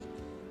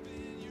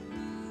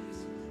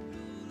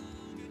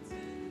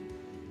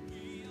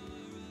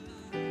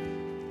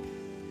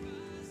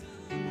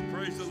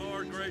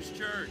Grace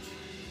Church.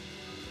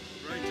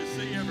 Great to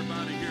see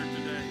everybody here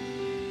today.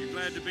 You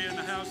glad to be in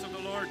the house of the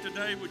Lord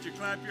today? Would you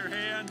clap your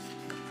hands?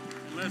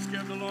 And let's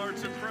give the Lord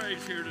some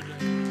praise here today.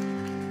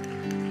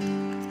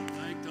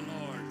 Thank the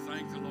Lord.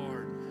 Thank the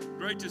Lord.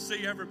 Great to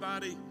see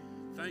everybody.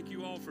 Thank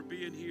you all for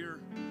being here.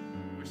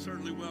 We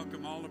certainly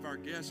welcome all of our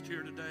guests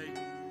here today.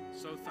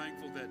 So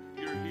thankful that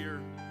you're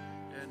here.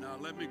 And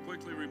let me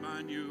quickly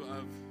remind you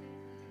of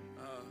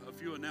a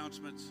few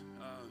announcements.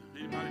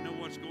 Anybody know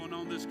what's going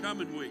on this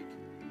coming week?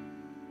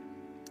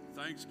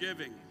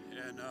 Thanksgiving.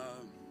 And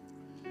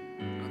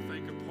I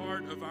think a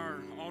part of our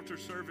altar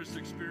service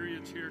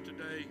experience here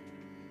today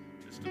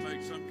is to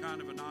make some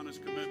kind of an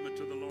honest commitment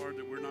to the Lord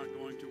that we're not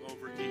going to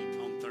overeat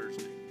on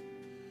Thursday.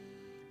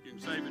 You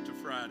can save it to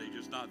Friday,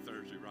 just not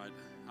Thursday, right?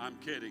 I'm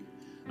kidding.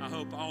 I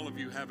hope all of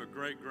you have a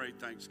great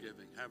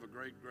Thanksgiving. Have a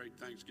great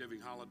Thanksgiving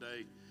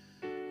holiday.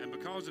 And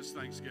because it's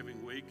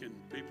Thanksgiving week and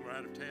people are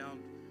out of town,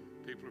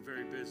 people are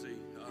very busy,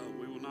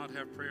 we will not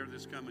have prayer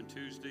this coming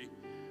Tuesday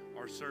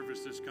or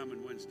service this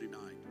coming Wednesday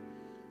night.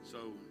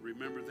 So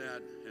remember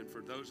that. And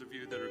for those of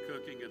you that are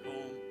cooking at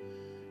home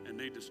and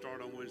need to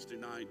start on Wednesday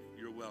night,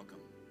 you're welcome.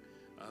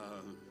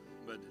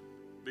 But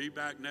be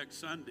back next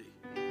Sunday.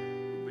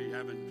 We'll be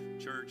having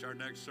church. Our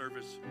next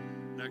service,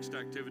 next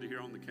activity here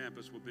on the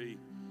campus will be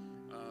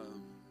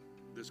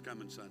this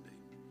coming Sunday.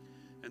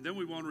 And then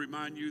we want to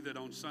remind you that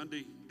on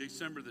Sunday,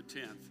 December the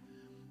 10th,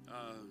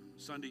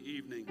 Sunday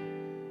evening,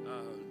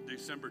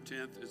 December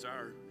 10th is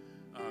our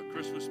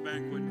Christmas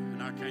banquet,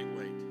 and I can't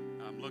wait.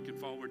 I'm looking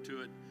forward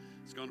to it.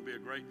 It's going to be a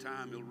great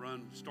time. It'll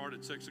start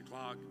at 6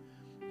 o'clock,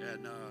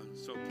 and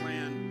so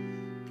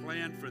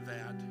plan for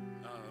that.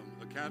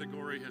 A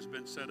category has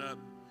been set up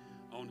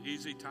on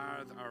Easy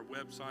Tithe, our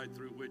website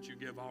through which you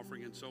give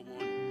offering and so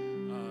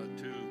on,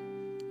 to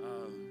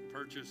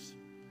purchase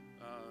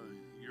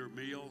your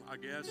meal, I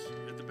guess,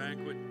 at the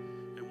banquet,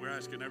 and we're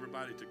asking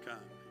everybody to come.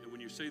 And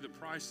when you see the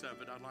price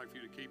of it, I'd like for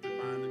you to keep in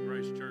mind that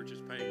Grace Church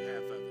is paying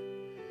half of it.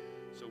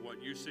 So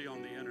what you see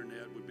on the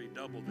internet would be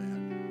double that.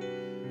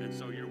 And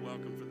so you're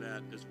welcome for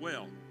that as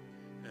well.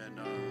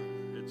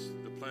 And it's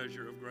the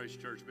pleasure of Grace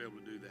Church to be able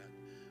to do that.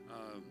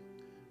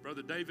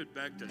 Brother David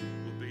Beckton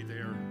will be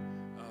there.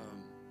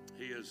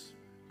 He is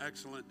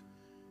excellent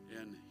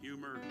in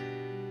humor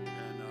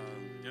and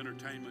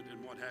entertainment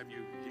and what have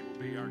you. He will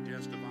be our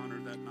guest of honor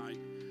that night.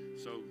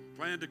 So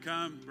plan to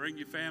come, bring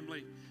your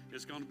family.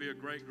 It's going to be a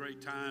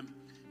great time.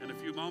 In a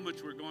few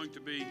moments, we're going to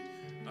be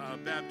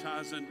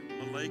baptizing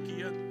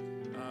Malakia.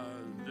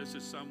 This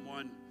is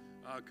someone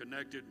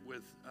connected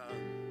with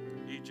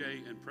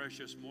EJ and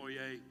Precious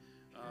Moye.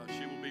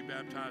 She will be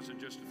baptized in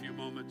just a few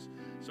moments.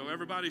 So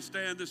everybody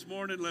stand this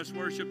morning. Let's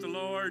worship the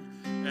Lord,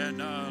 and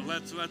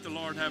let's let the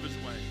Lord have his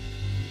way.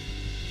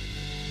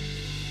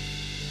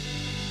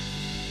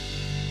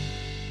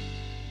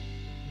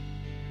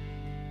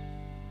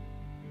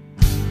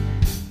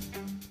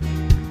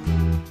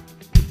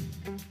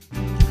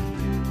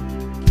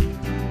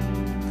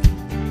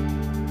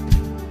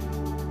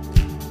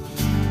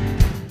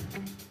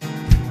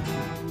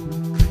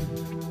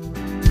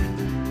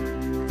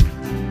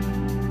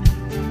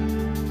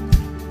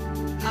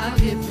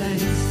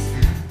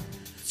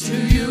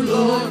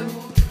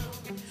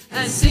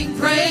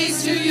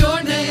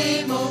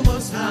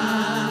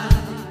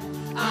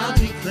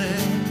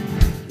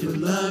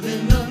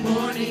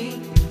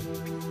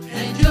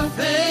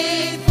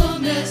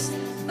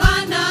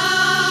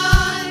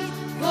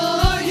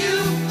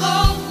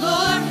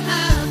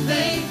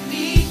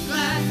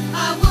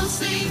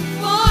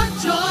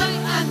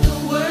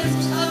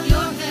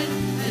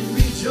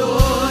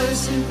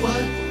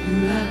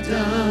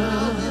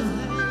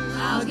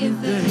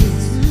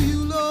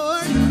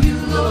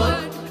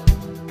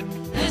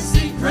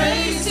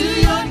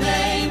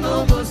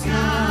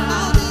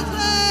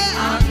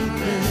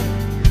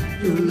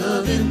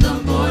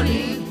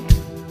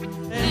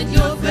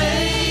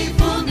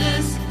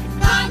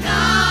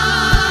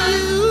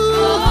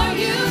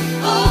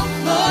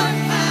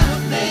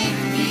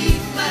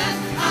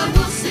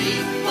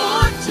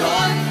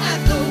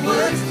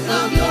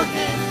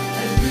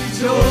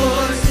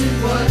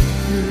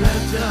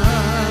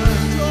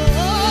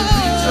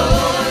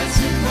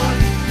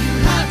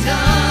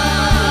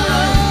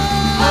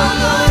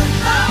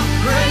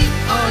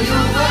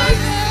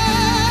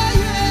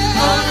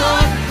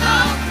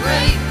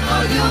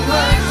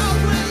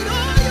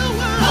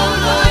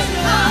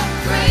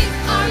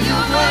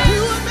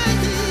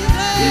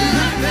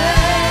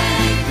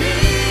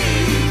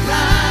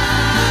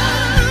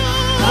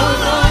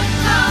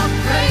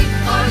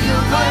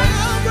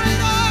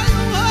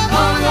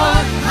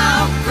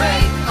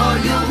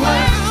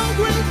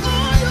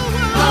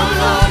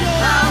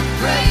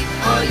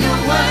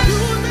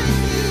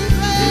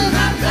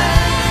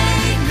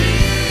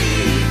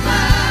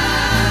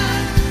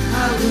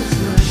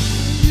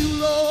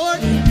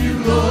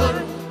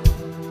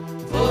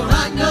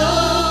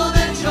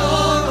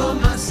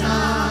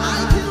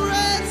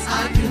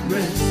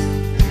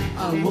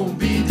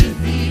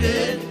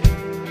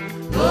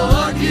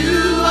 Lord,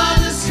 you are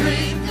the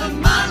strength of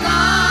my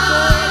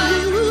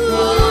life.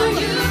 For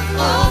you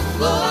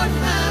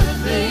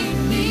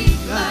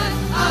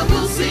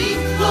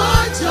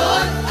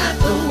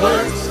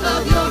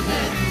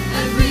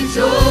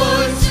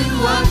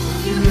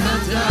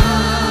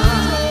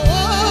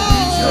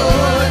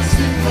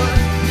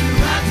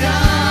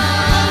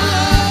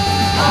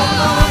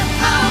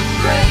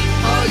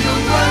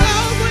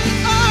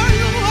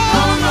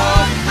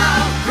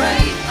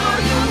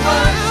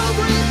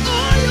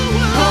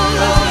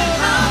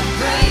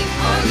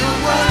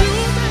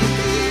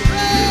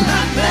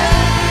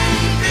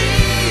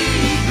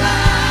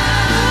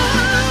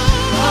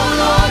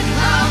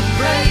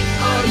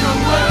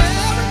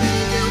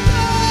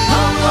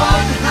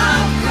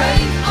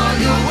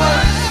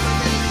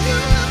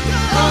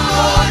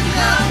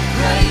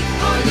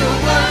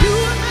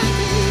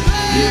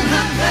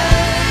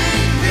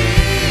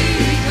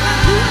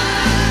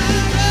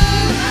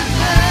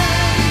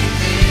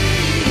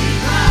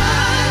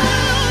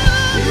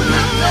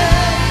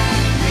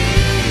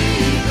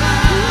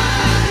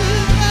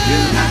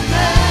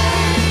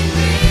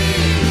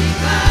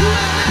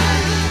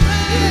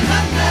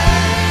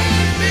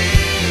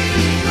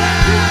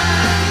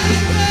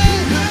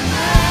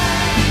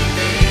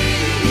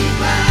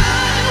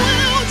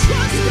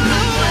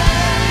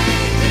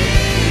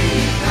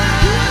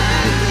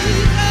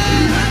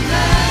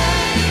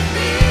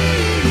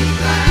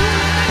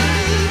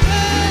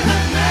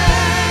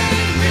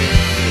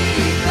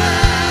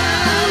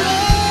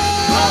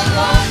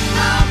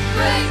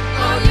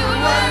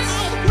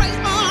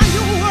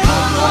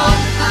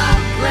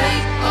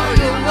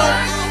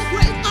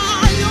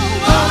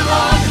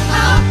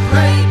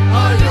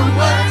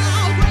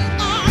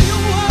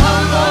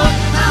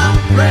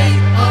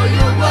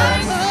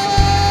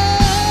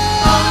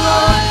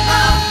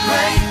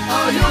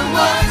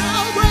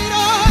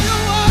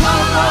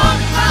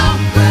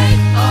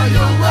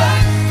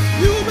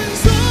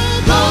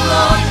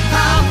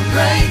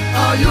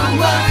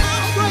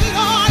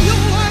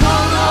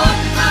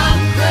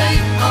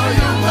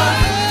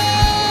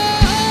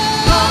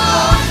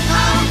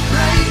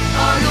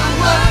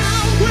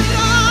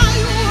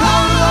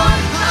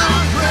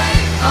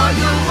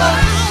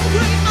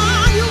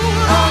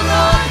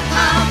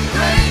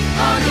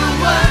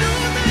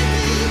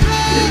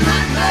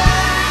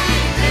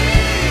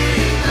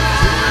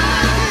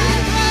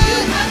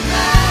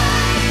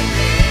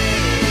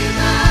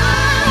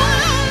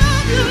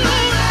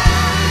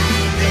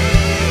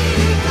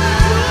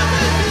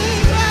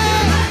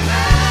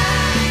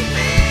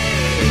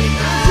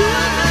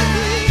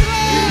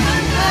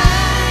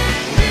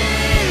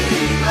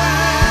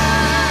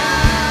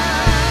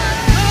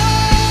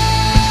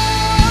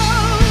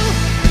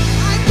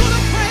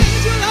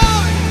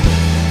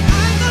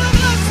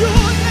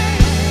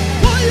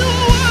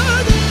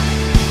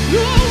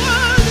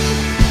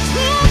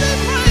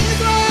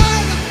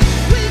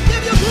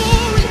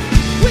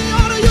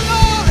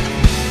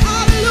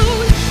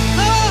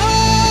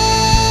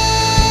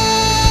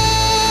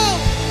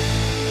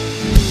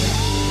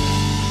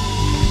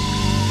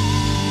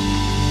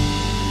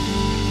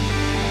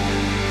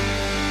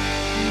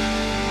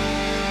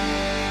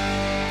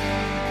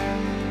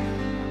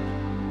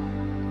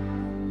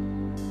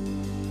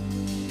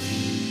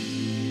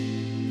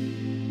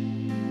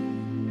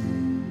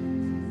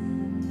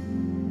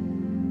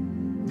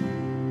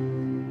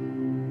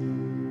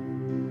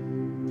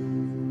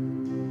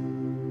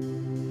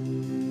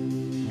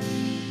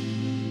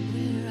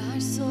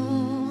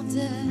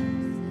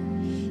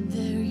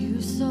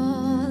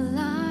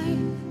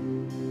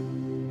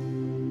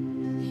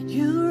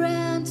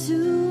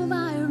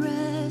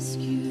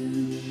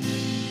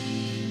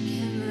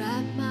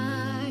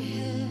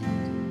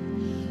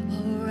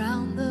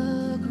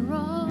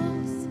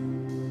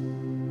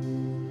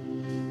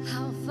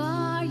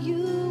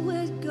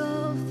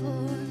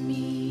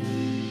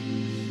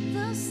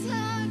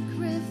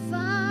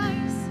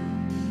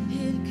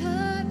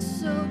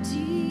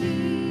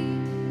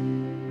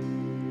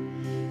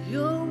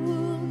Your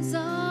wounds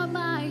are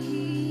my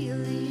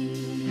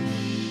healing,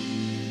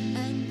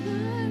 and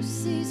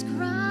mercy's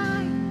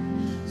cry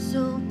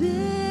so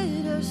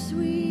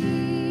bittersweet.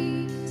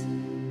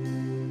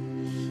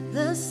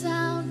 The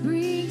sound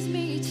brings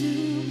me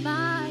to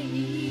my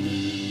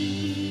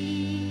knees.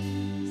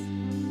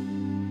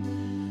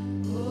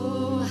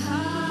 Oh,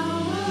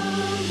 how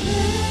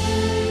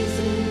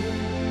amazing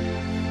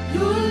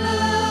your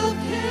love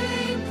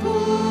came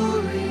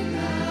pouring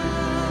out.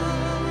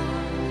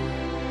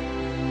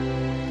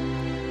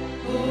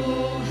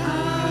 Oh,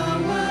 how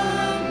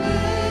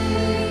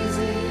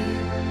amazing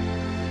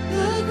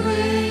the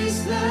grace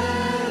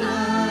that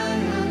I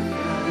have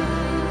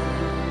found.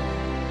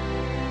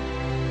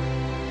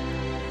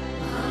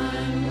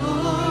 I'm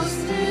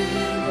lost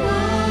in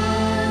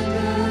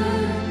wonder.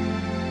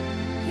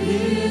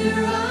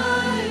 Here I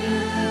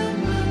am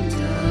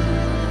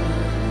undone.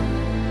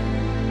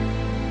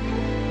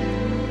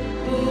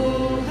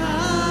 Oh,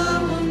 how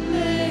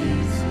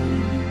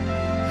amazing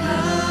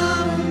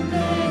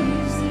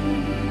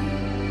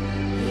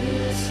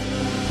is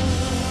love.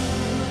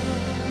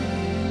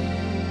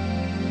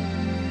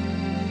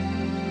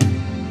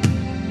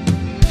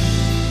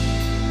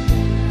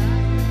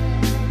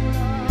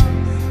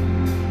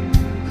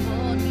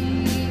 Called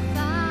me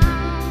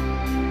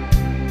found,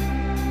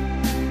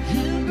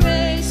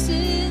 embraced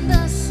in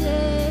the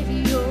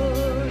Savior.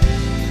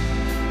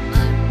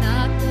 I'm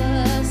not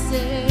the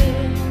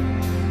same.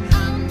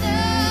 I'll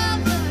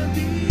never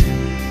be.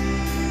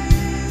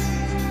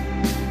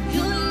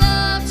 Your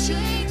love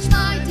changed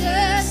my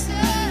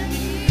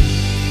destiny.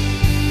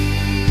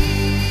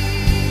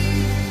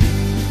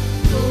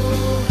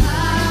 Oh,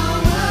 how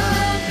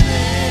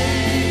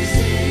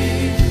amazing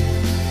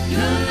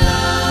your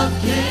love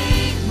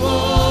came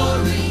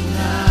pouring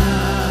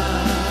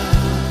out.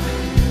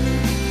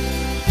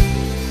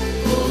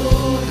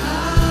 Oh,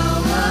 how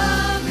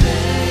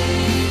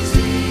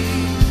amazing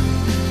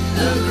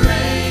the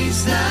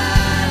grace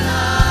that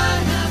I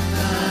have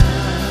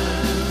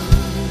found.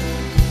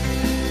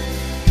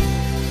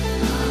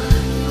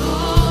 I'm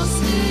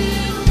lost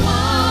in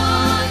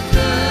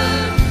wonder.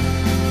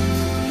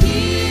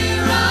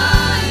 Here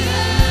I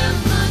am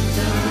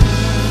undone.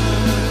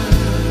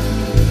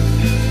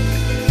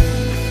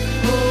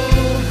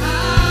 Oh,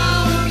 how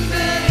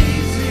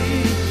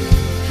amazing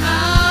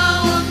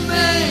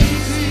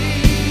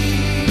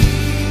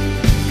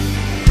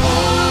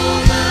all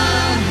the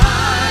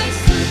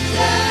heights, the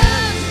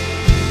depths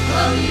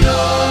of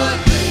your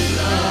great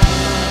love.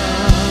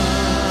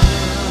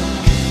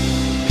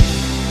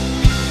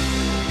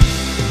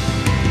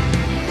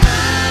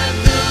 At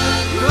the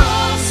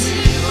cross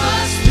it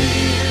was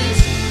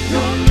finished,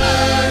 your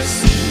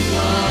mercy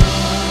won.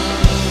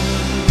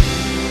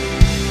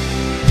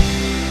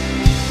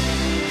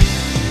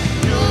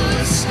 Your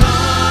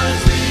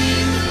scars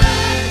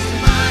reflect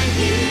my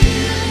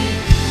healing.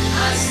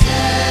 I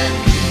stand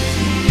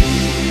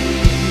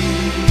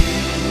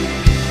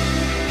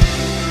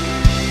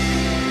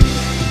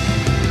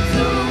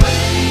the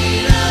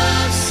weight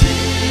of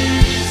sin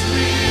is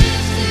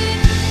lifted.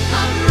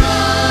 I'm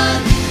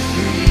running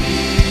free.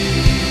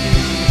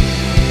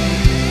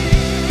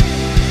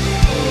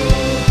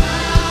 Oh,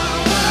 how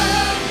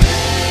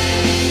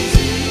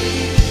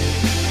amazing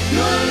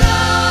your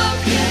love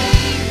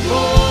came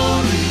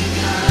pouring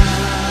out.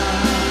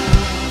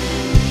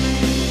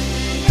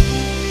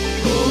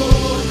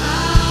 Oh,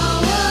 how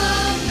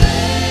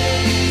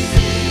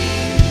amazing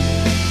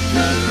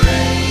the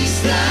grace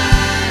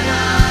that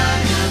I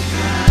have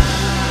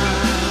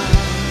found.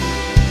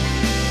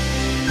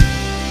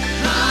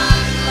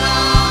 I'm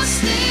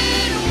lost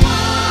in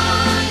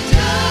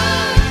wonder.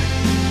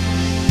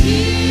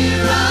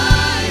 Here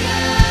I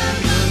am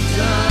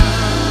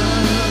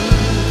undone.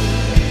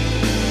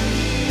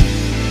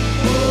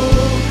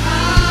 Oh,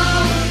 how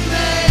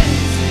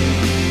amazing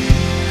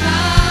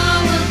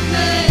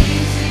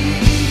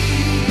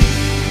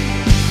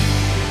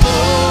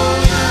all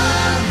the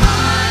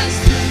heights,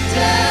 the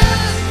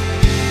depths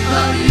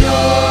of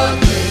your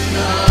great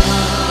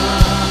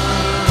love.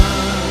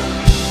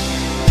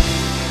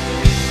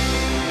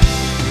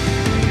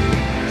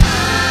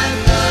 At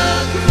the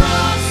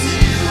cross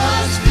it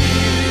was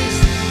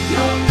finished,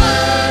 your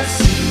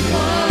mercy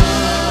won.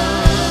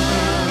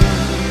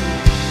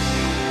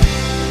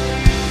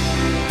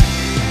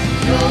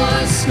 Your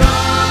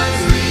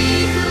scars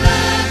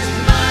reflect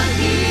my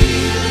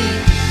healing.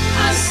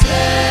 I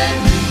stand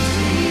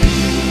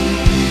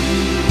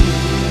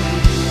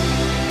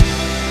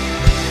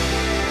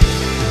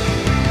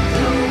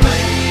the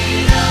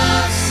weight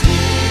of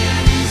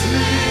sin is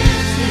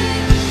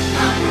lifted.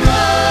 I'm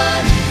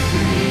running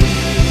free.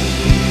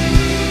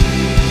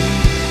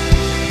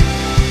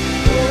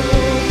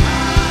 Oh,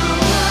 how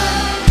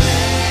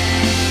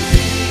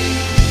amazing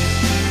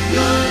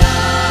your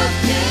love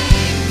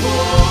came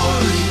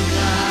pouring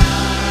out.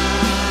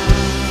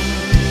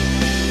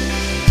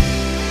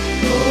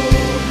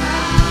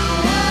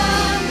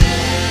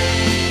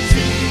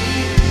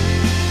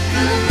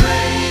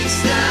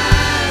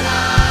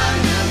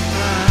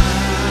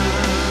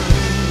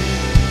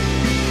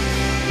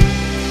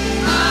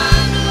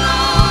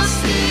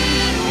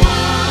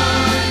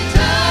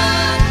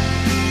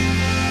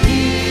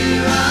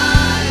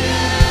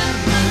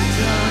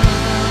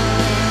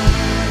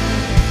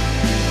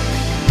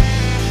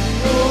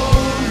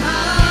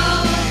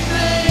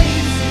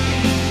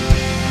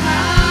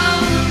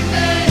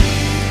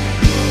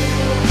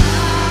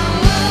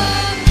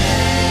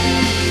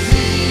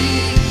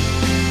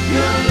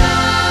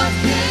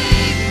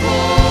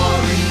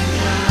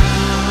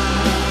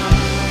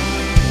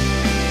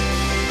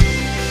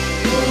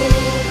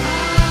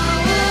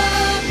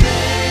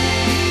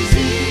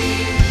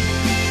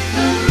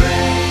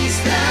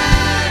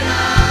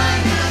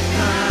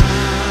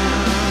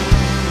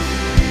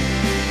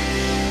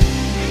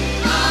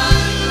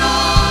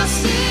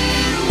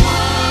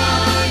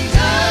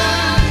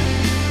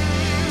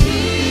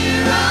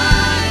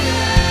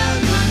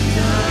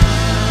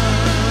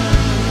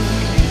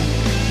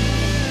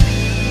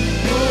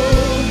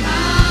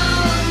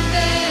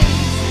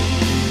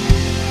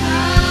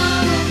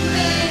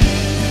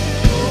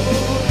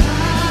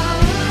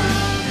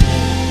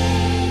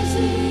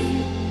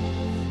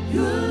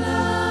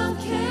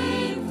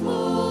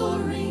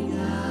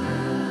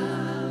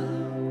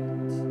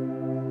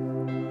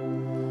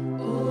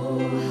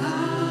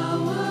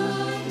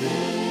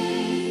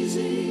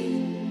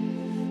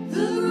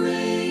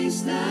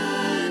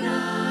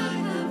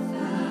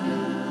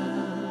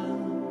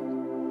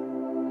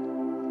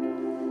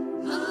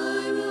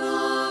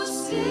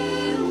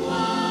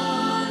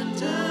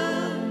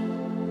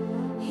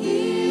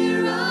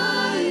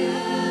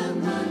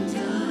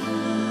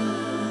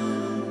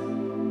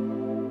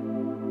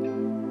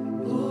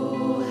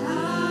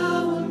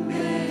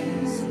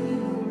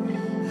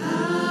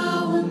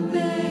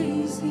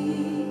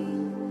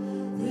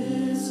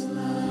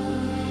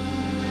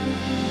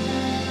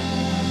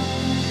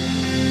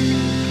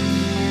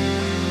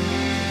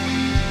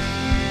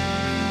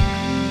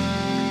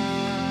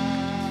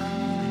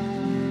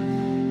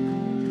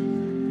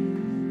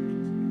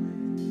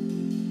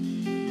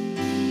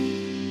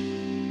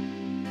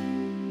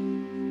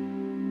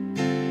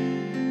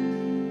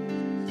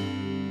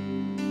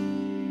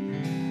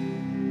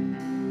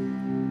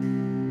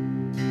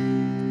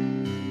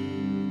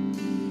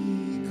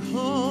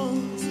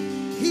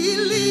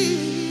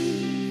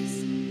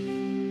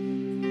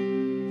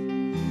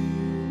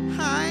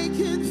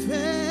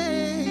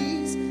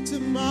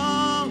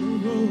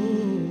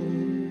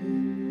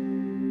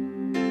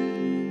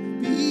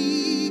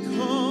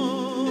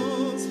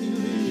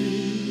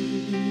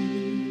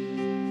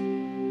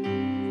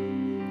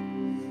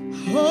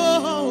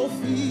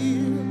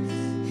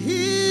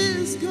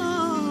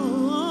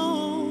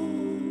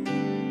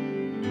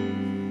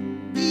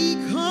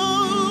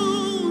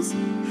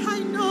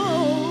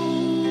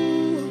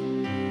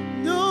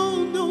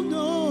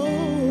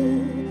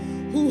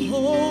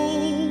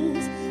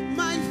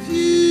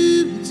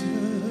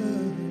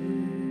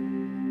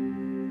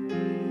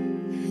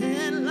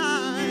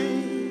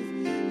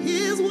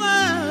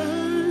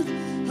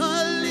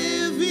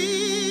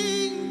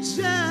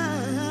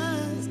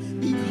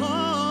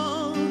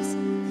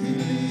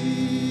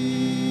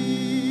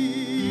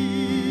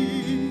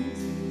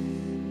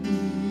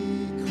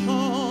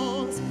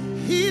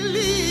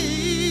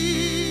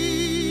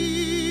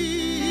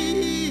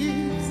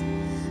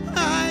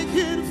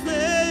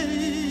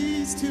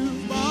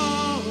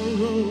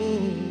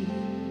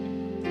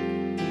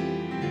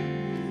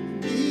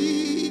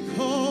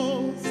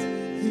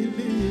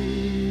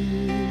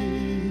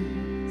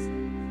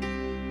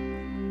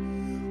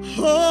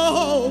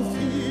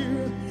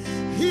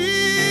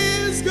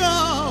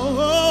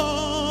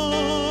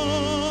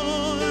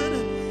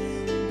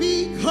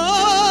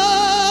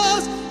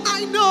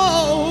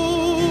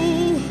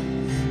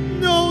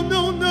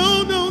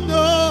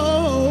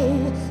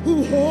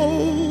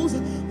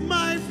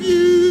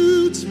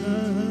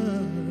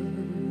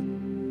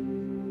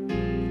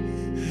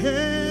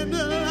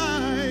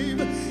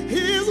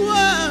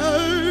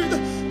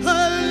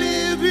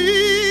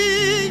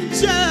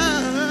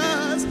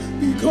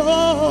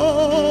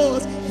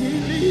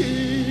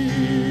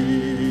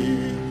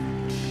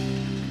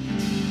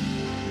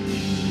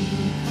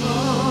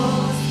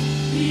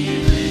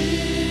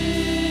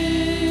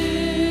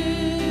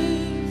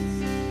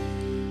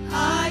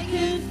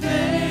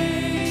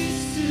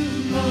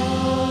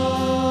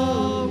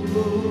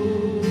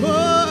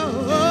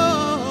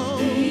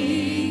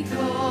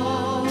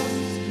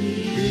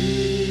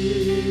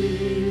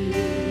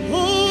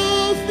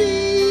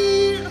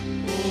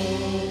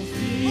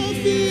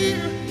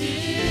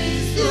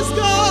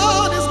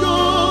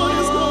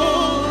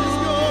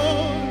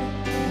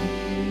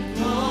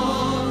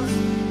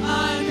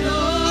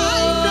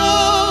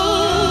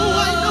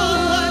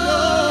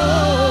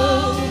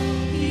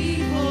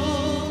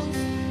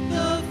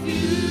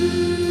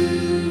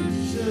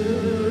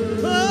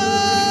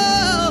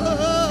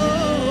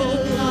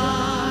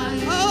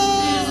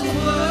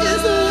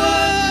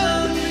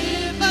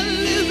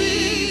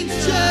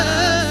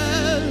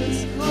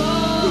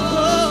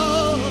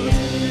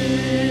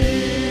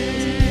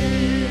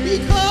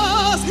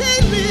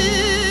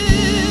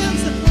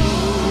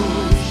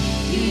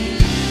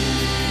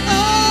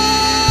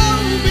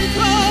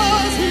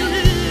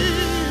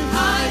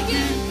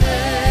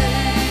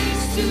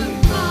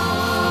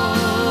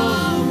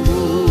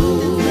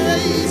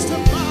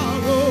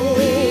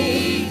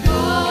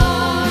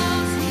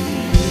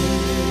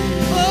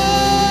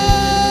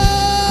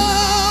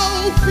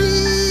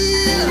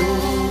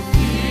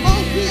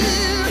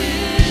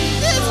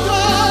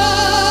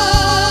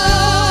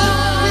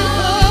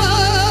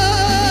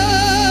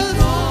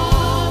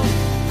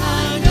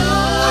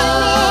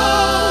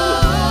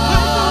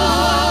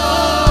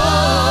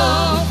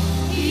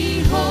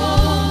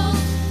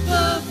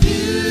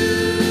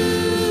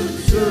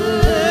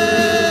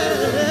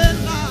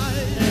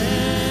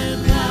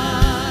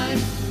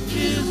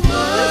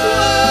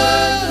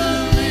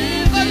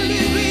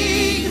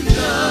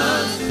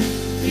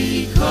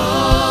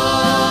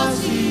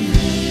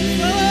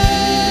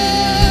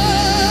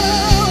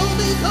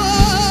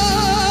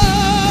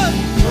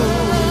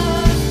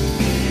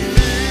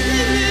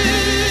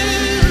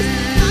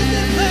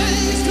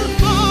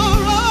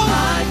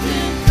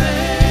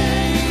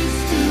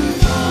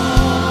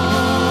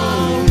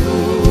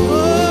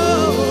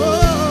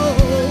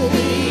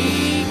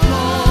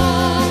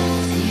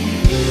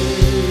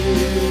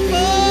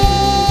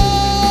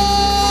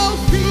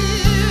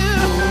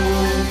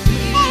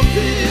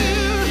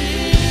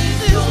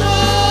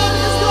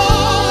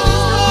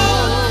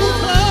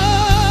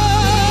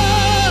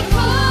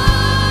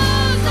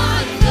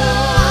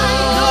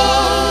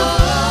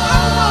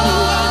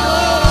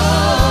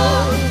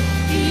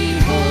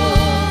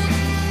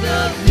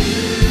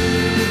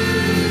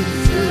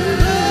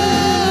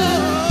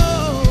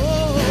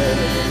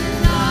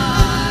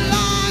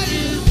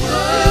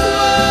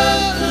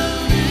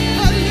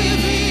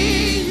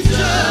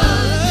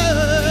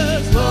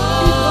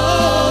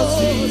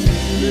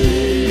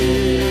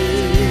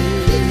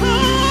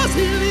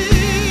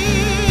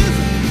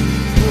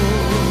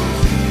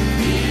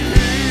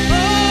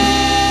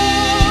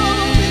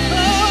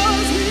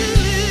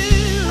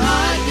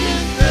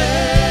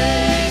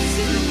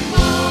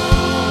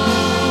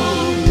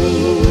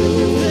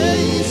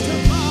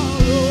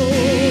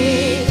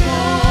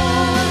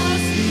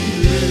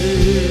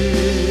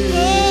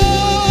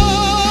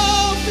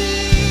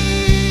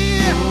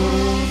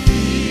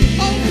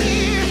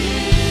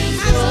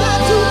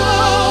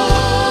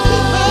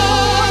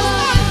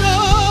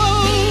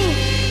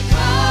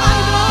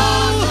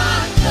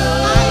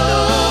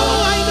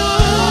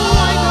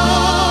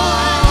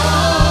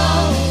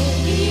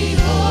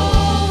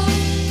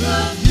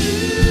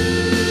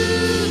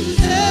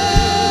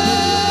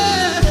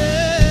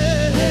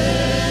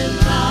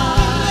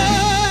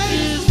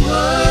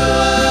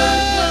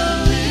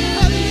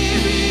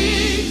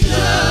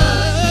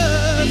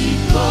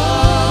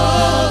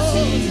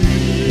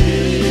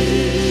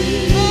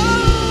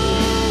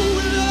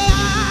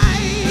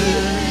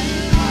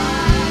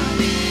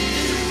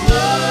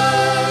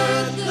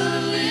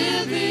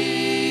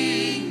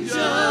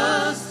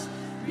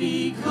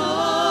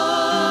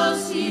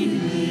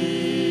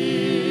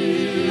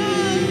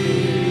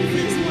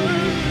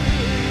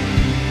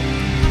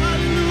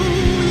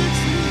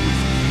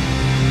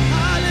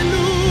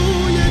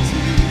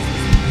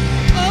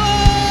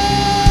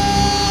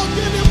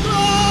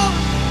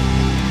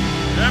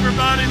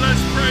 Everybody,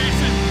 let's praise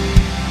Him.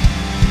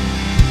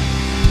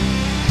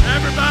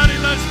 Everybody,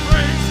 let's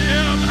praise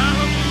Him.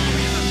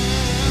 Hallelujah.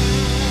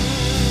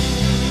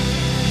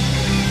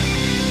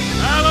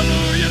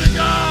 Hallelujah to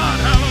God.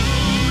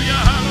 Hallelujah,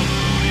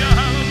 hallelujah,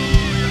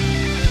 hallelujah.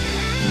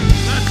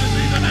 Blessed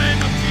be the name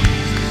of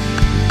Jesus.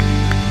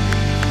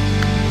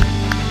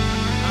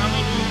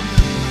 Hallelujah.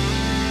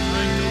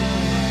 Thank the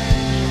Lord.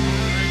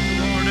 Thank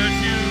the Lord. As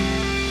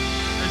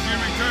you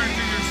return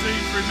to your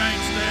seats, remain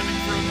standing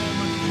for a moment.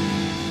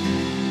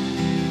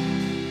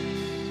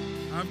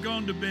 I've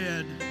gone to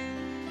bed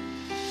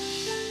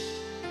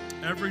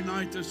every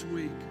night this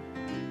week.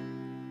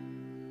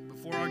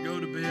 Before I go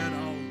to bed,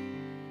 I'll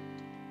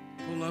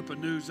pull up a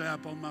news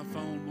app on my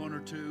phone, one or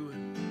two,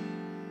 and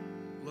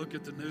look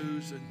at the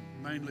news, and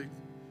mainly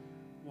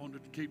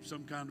wanted to keep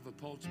some kind of a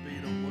pulse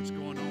beat on what's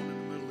going on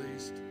in the Middle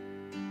East.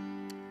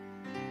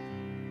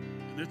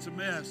 And it's a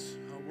mess.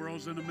 Our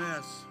world's in a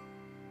mess.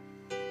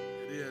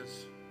 It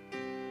is.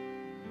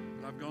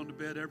 But I've gone to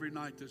bed every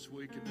night this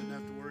week and didn't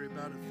have to worry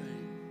about a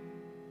thing,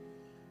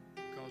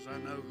 because I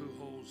know who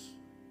holds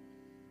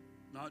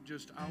not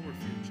just our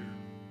future,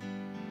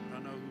 but I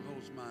know who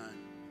holds mine.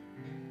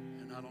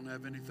 And I don't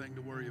have anything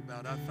to worry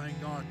about. I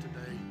thank God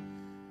today.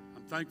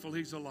 I'm thankful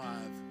He's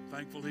alive.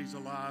 Thankful He's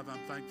alive.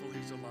 I'm thankful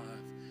He's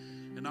alive.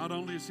 And not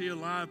only is He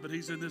alive, but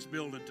He's in this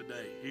building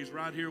today. He's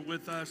right here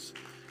with us.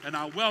 And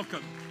I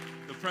welcome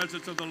the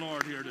presence of the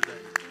Lord here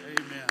today.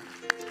 Amen.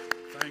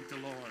 Thank the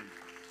Lord.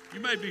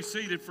 You may be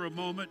seated for a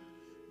moment.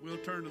 We'll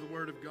turn to the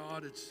Word of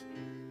God. It's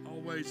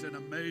always an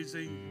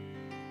amazing,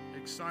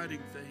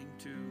 exciting thing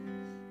to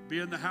be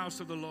in the house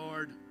of the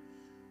Lord.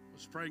 I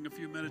was praying a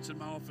few minutes in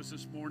my office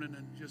this morning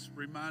and just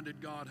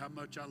reminded God how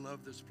much I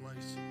love this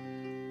place.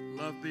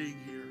 Love being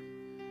here.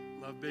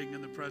 Love being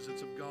in the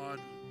presence of God.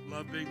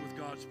 Love being with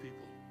God's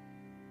people.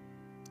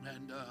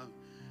 And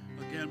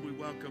again, we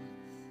welcome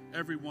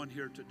everyone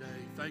here today.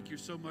 Thank you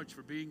so much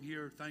for being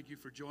here. Thank you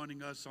for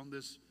joining us on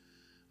this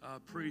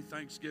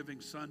pre-Thanksgiving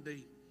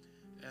Sunday.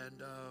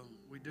 And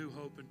we do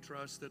hope and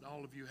trust that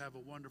all of you have a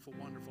wonderful,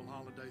 wonderful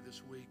holiday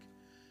this week.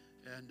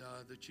 And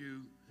that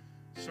you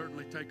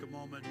certainly take a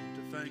moment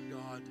to thank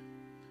God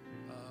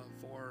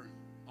for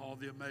all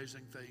the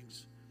amazing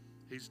things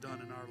He's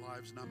done in our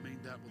lives. And I mean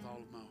that with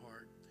all of my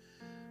heart.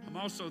 I'm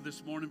also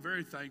this morning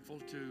very thankful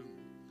to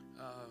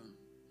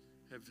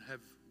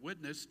have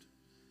witnessed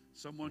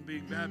someone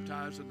being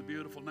baptized in the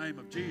beautiful name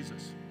of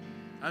Jesus.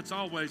 That's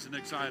always an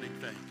exciting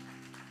thing.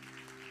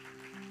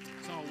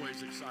 It's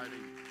always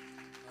exciting.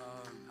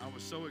 I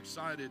was so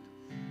excited,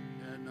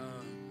 and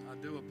I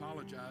do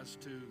apologize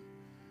to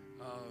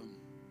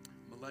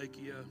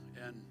Malakia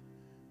and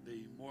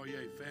the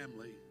Moyer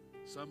family.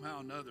 Somehow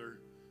or another,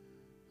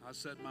 I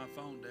set my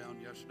phone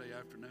down yesterday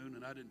afternoon,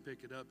 and I didn't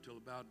pick it up till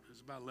it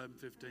was about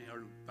 11:15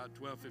 or about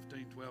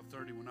 12:15,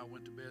 12:30 when I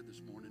went to bed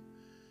this morning.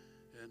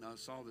 And I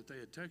saw that they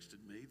had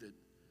texted me that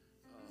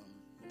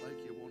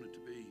Malakia wanted to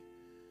be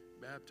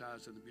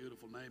baptized in the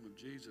beautiful name of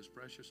Jesus.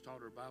 Precious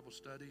taught her Bible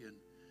study, and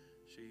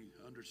she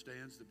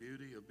understands the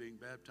beauty of being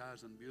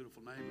baptized in the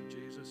beautiful name of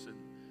Jesus, and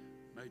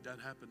made that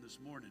happen this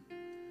morning.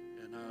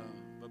 And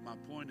but my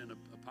point in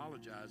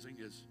apologizing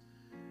is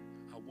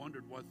I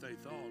wondered what they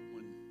thought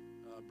when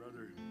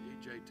Brother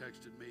EJ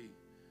texted me,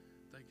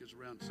 I think it was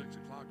around 6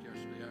 o'clock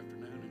yesterday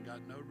afternoon, and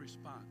got no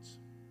response.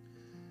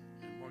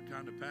 And what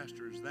kind of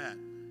pastor is that?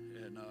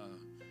 And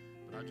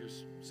but I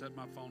just set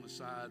my phone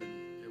aside,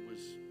 and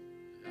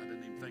I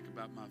didn't even think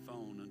about my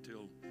phone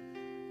until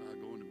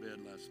going to bed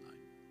last night.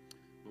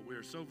 But we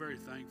are so very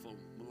thankful,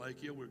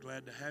 Malakia. We're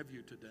glad to have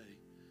you today.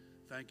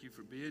 Thank you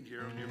for being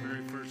here on your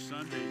very first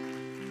Sunday.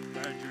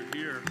 Glad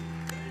you're here.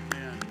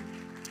 Amen.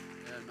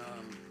 And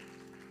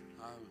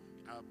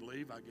I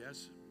believe, I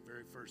guess,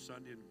 very first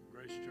Sunday in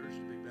Grace Church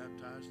to be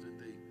baptized in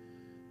the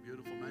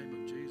beautiful name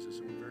of Jesus.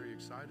 And we're very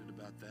excited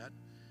about that.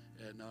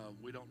 And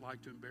we don't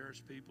like to embarrass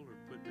people or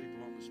put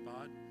people on the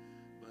spot.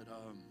 But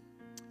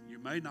you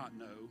may not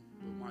know,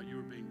 but while you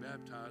were being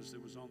baptized,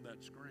 it was on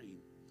that screen.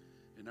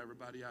 And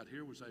everybody out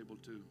here was able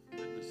to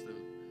witness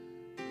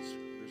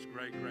this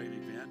great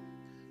event.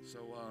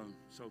 So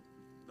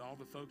all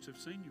the folks have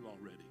seen you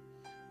already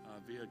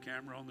via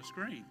camera on the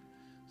screen.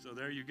 So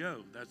there you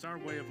go. That's our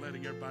way of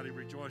letting everybody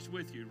rejoice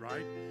with you,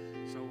 right?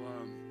 So,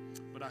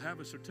 but I have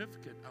a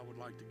certificate I would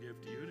like to give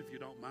to you. And if you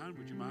don't mind,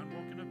 would you mind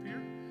walking up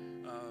here?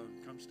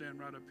 Come stand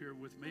right up here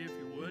with me if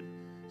you would,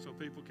 so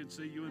people can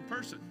see you in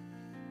person.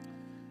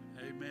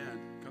 Amen.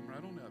 Come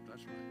right on up.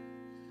 That's right.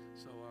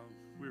 So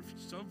we're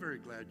so very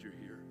glad you're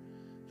here.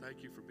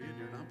 Thank you for being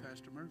here. And I'm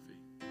Pastor Murphy.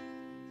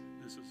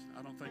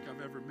 I don't think I've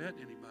ever met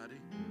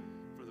anybody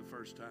for the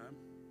first time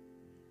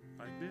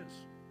like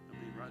this. I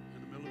mean, right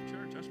in the middle of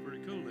church. That's pretty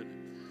cool, isn't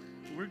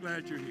it? So we're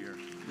glad you're here.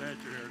 Glad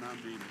you're here, and I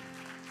mean it.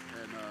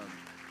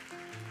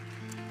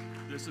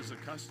 And this is a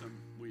custom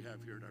we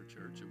have here at our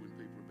church. And when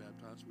people are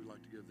baptized, we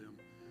like to give them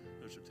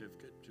a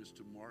certificate just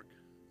to mark,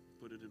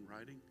 put it in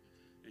writing,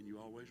 and you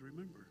always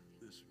remember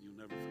this.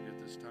 You'll never forget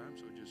this time.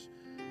 So it just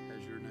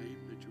has your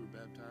name that you were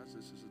baptized.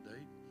 This is the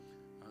date.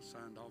 I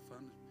signed off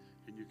on it.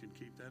 and you can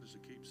keep that as a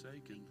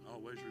keepsake, and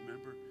always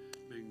remember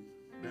being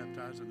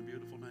baptized in the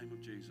beautiful name of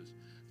Jesus.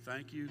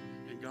 Thank you,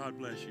 and God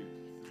bless you.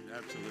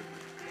 Absolutely.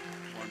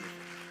 Wonderful.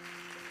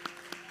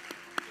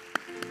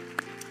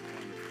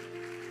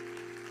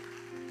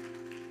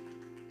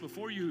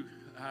 Before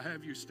I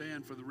have you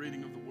stand for the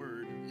reading of the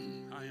Word,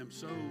 I am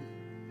so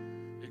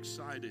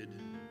excited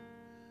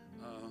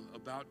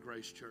about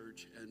Grace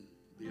Church and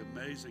the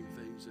amazing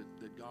things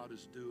that God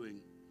is doing.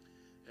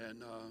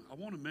 And I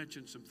want to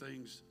mention some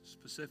things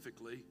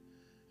specifically,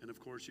 and of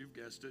course you've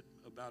guessed it,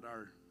 about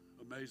our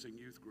amazing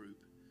youth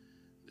group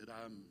that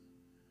I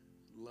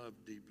love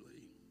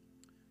deeply.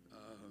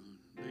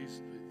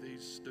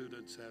 These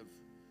students have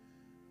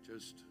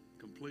just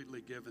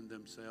completely given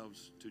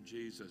themselves to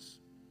Jesus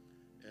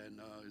and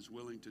is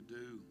willing to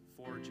do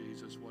for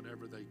Jesus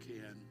whatever they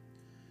can.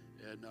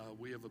 And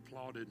we have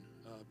applauded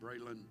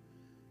Braylon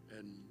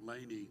and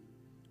Laney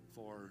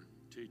for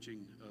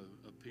teaching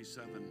a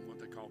P7, what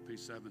they call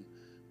P7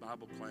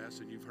 Bible class,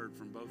 and you've heard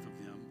from both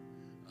of them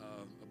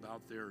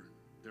about their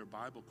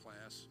Bible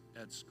class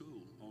at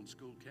school, on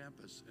school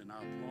campus. And I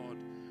applaud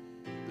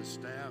the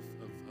staff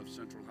of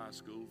Central High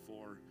School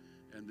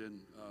and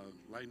then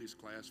Laney's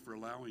class for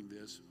allowing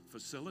this,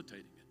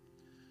 facilitating it.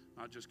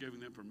 Not just giving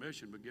them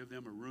permission, but give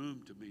them a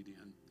room to meet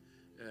in.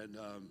 And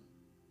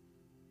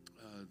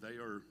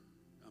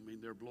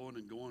they're blowing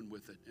and going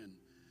with it, and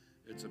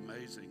it's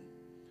amazing.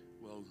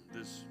 Well,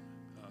 this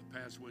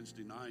past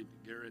Wednesday night,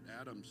 Garrett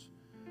Adams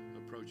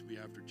approached me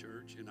after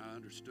church, and I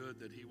understood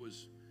that he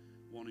was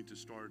wanting to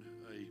start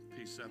a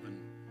P7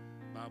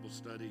 Bible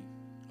study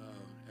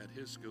at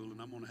his school,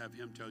 and I'm going to have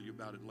him tell you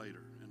about it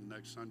later. In the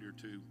next Sunday or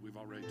two, we've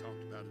already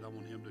talked about it. I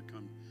want him to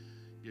come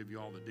give you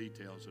all the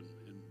details, and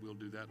we'll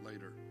do that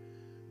later.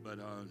 But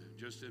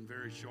just in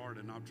very short,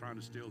 and not trying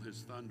to steal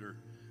his thunder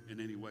in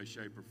any way,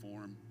 shape, or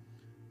form,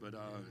 but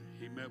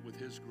he met with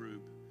his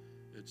group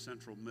at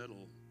Central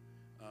Middle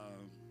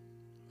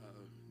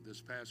this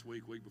past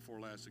week before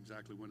last,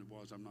 exactly when it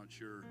was, I'm not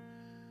sure.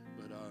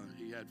 But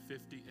he had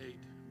 58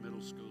 middle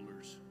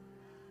schoolers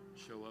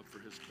show up for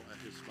his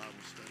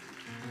Bible study.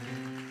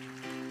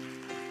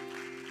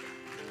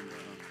 And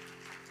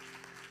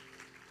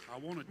I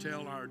want to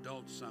tell our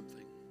adults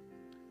something.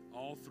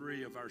 All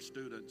three of our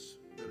students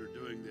that are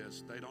doing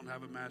this, they don't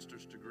have a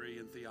master's degree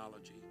in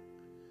theology.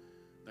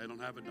 They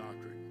don't have a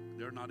doctorate.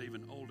 They're not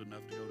even old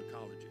enough to go to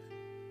college yet.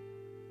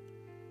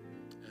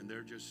 And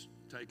they're just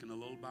taking a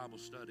little Bible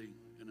study,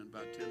 and in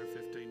about 10 or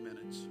 15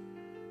 minutes,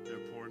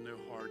 they're pouring their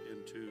heart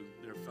into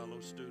their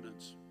fellow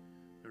students.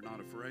 They're not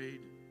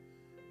afraid.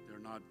 They're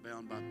not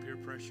bound by peer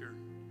pressure.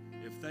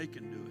 If they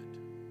can do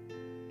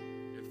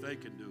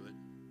it,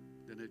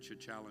 then it should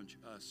challenge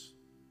us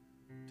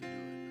to do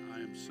it. I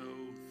am so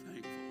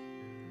thankful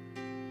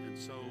and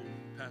so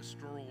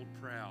pastoral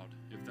proud,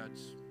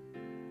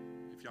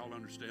 if y'all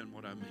understand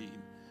what I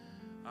mean.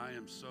 I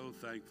am so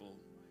thankful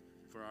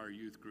for our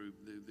youth group.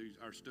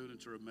 Our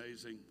students are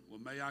amazing. Well,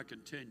 may I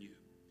continue.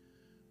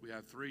 We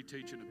have 3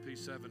 teaching a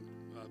P7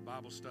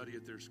 Bible study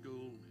at their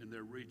school, and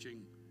they're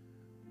reaching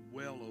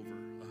well over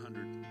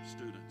 100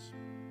 students,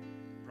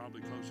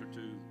 probably closer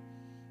to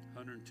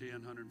 110,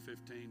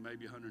 115,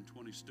 maybe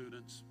 120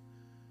 students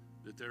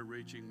that they're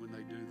reaching when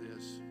they do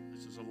this.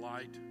 This is a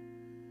light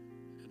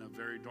in a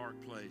very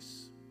dark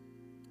place.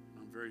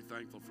 I'm very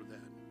thankful for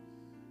that.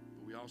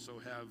 But we also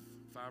have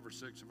 5 or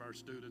 6 of our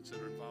students that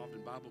are involved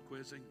in Bible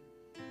quizzing.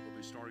 We'll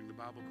be starting the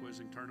Bible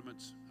quizzing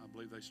tournaments. I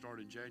believe they start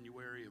in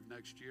January of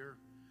next year.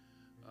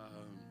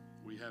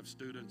 We have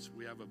students,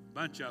 we have a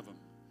bunch of them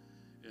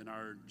in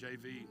our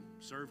JV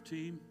serve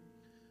team.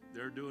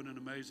 They're doing an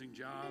amazing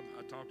job.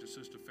 I talked to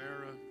Sister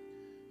Farah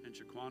and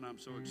Shaquana. I'm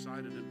so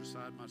excited and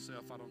beside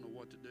myself. I don't know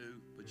what to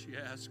do. But she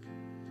asked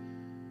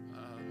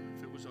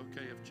if it was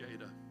okay if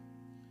Jada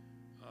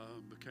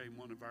became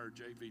one of our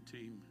JV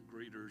team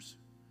greeters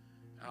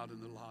out in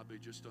the lobby,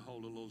 just to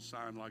hold a little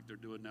sign like they're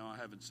doing now. I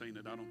haven't seen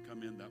it. I don't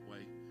come in that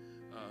way.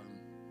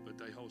 But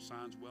they hold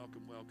signs,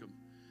 welcome, welcome.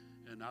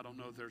 And I don't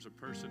know if there's a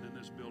person in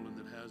this building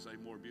that has a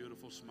more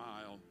beautiful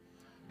smile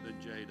than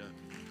Jada.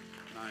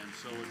 And I am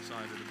so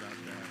excited about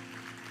that.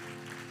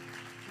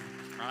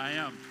 I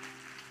am.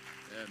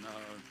 And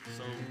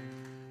so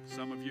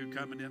some of you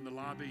coming in the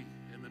lobby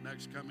in the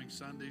next coming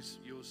Sundays,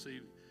 you'll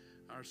see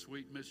our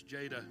sweet Miss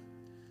Jada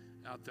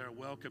out there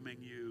welcoming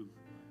you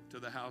to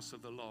the house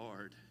of the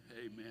Lord.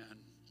 Amen.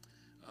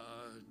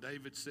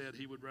 David said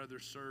he would rather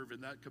serve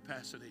in that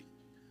capacity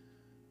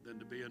than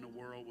to be in a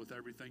world with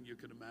everything you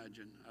can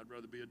imagine. I'd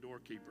rather be a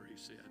doorkeeper, he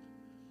said,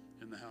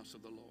 in the house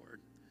of the Lord.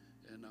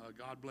 And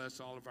God bless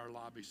all of our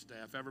lobby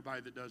staff,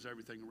 everybody that does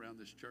everything around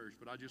this church.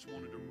 But I just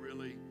wanted to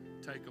really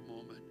take a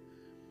moment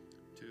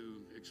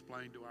to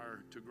explain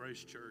to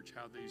Grace Church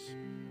how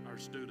our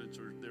students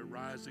they're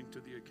rising to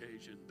the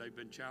occasion. They've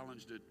been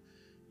challenged at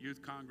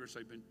Youth Congress.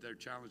 They're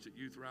challenged at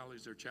youth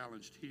rallies. They're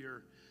challenged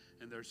here,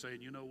 and they're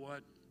saying, you know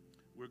what?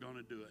 We're going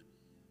to do it.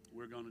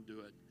 We're going to do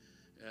it.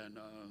 And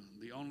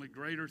the only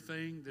greater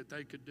thing that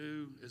they could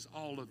do is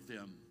all of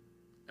them,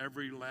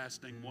 every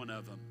lasting one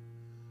of them,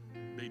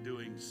 be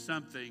doing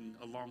something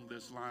along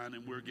this line,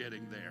 and we're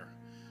getting there.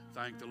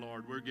 Thank the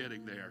Lord, we're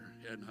getting there.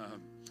 And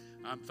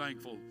I'm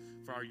thankful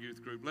for our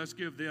youth group. Let's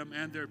give them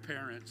and their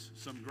parents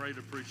some great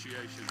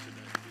appreciation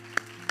today.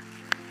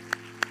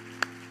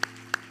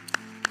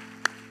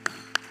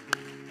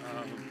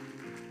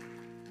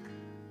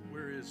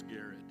 Where is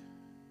Garrett?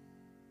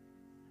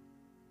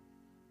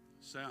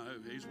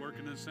 He's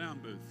working in the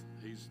sound booth.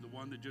 He's the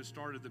one that just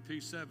started the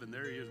P7.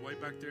 There he is, way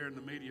back there in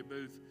the media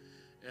booth.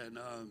 And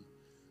I'm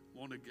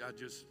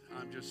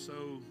just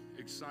so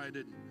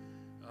excited.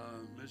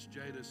 Miss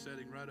Jada's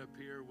sitting right up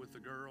here with the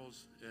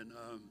girls, and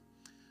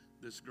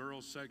this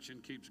girls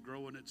section keeps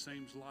growing. It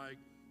seems like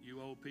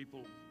you old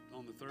people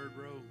on the third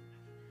row,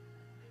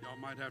 y'all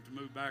might have to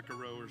move back a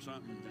row or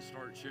something to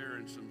start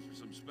sharing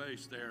some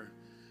space there.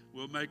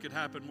 We'll make it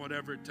happen,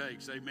 whatever it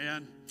takes.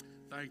 Amen.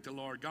 Thank the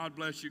Lord. God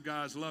bless you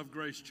guys. Love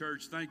Grace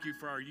Church. Thank you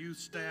for our youth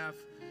staff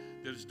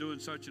that is doing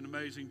such an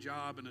amazing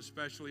job, and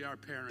especially our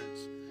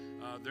parents.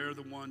 They're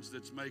the ones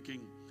that's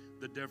making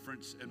the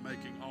difference and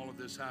making all of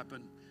this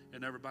happen.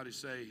 And everybody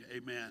say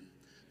amen.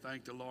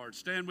 Thank the Lord.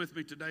 Stand with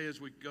me today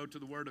as we go to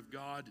the Word of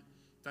God.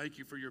 Thank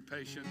you for your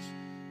patience.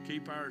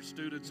 Keep our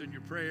students in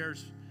your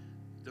prayers,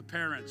 the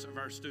parents of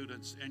our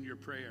students in your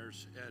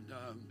prayers. And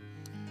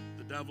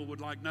the devil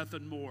would like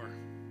nothing more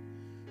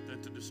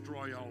than to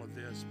destroy all of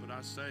this. But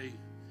I say,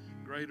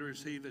 greater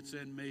is he that's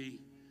in me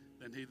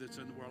than he that's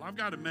in the world. I've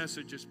got a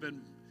message that's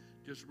been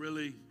just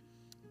really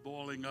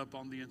boiling up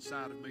on the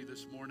inside of me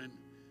this morning.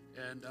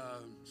 And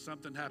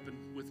something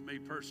happened with me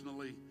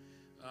personally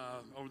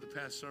over the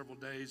past several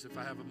days. If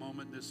I have a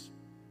moment in this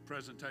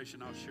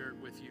presentation, I'll share it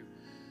with you.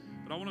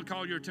 But I want to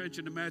call your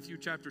attention to Matthew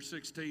chapter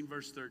 16,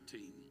 verse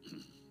 13.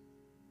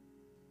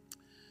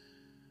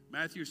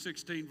 Matthew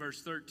 16,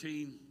 verse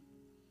 13.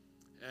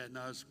 And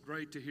it's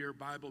great to hear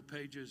Bible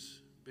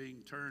pages being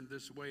turned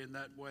this way and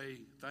that way.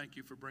 Thank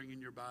you for bringing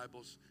your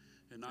Bibles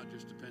and not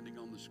just depending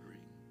on the screen.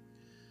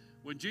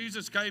 When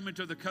Jesus came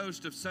into the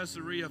coast of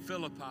Caesarea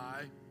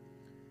Philippi,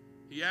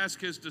 he asked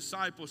his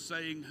disciples,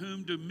 saying,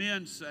 "Whom do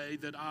men say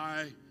that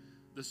I,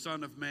 the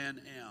Son of Man,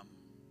 am?"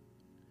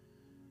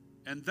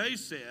 And they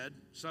said,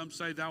 "Some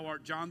say thou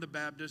art John the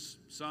Baptist,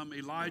 some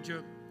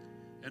Elijah,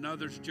 and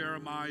others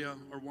Jeremiah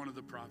or one of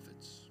the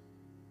prophets."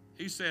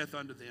 He saith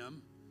unto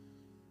them,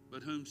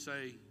 "But whom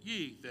say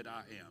ye that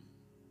I am?"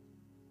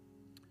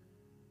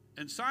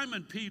 And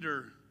Simon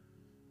Peter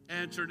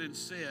answered and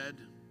said,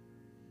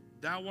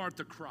 "Thou art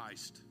the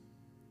Christ,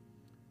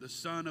 the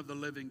Son of the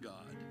living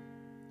God."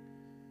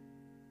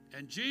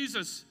 And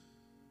Jesus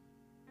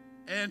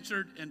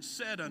answered and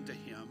said unto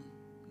him,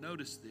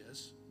 notice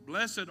this,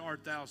 "Blessed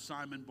art thou,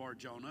 Simon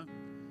Bar-Jonah."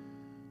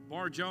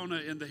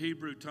 Bar-Jonah in the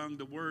Hebrew tongue,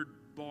 the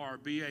word bar,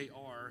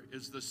 B-A-R,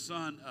 is the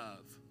son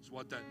of, is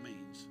what that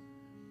means.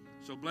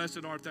 So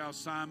blessed art thou,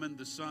 Simon,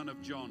 the son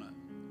of Jonah.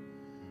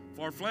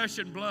 For flesh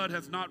and blood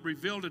hath not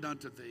revealed it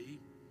unto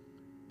thee,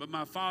 but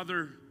my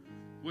Father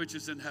which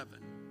is in heaven.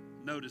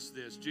 Notice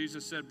this.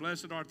 Jesus said,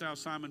 "Blessed art thou,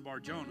 Simon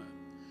Bar-Jonah."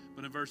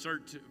 But in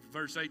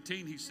verse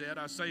 18 he said,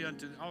 "I say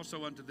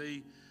also unto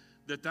thee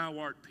that thou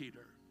art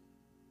Peter."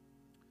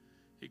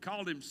 He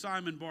called him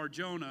Simon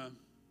Bar-Jonah,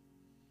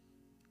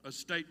 a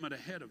statement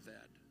ahead of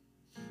that,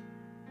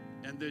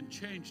 and then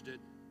changed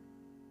it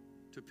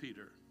to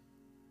Peter.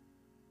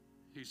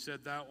 He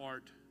said, "Thou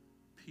art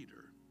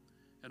Peter.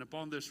 And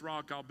upon this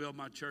rock I'll build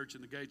my church,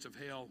 and the gates of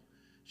hell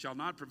shall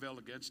not prevail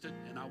against it.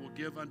 And I will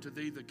give unto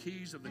thee the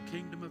keys of the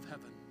kingdom of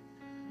heaven.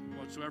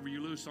 Whatsoever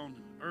you loose on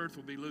earth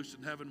will be loosed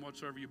in heaven.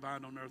 Whatsoever you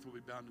bind on earth will be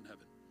bound in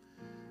heaven."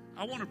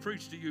 I want to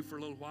preach to you for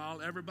a little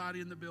while,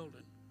 everybody in the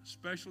building,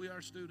 especially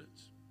our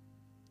students,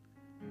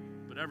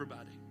 but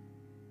everybody.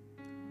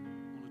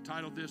 I want to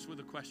title this with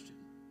a question.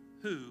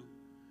 Who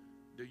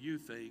do you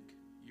think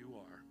you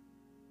are?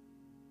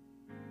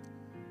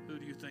 Who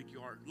do you think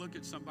you are? Look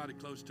at somebody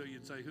close to you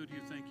and say, who do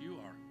you think you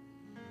are?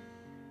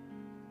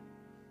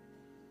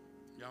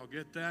 Y'all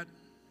get that?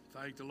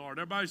 Thank the Lord.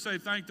 Everybody say,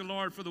 thank the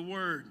Lord for the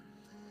word.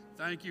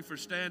 Thank you for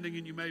standing,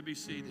 and you may be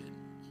seated.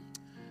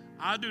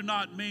 I do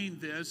not mean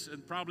this,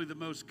 and probably the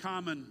most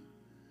common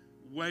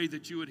way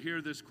that you would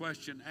hear this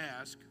question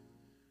asked.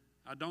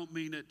 I don't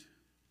mean it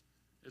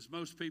as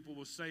most people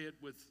will say it,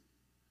 with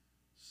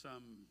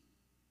some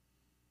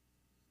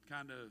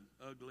kind of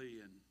ugly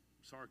and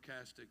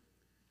sarcastic.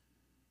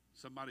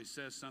 Somebody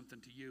says something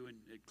to you and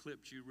it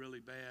clips you really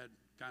bad,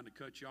 kind of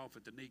cuts you off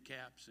at the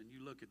kneecaps, and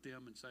you look at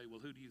them and say, well,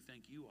 who do you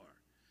think you are?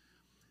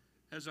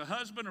 Has a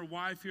husband or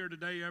wife here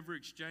today ever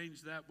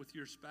exchanged that with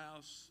your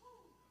spouse?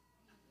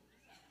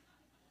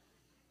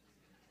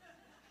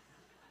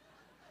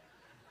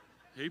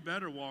 He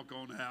better walk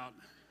on out.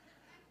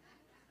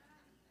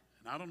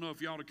 And I don't know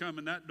if you ought to come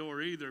in that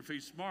door either. If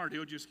he's smart,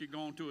 he'll just get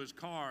going to his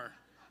car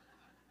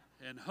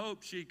and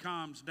hope she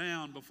calms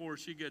down before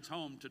she gets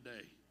home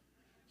today.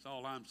 That's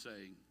all I'm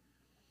saying.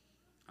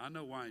 I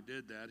know why he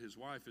did that. His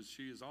wife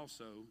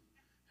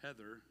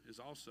Heather is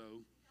also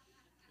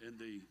in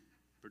the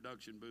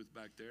production booth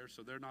back there.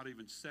 So they're not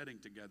even sitting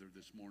together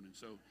this morning.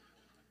 So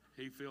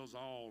he feels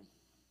all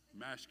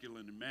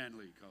masculine and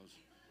manly because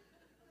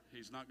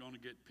He's not going to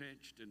get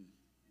pinched and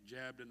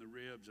jabbed in the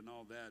ribs and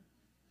all that.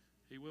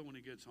 He will when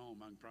he gets home,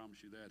 I can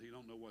promise you that. He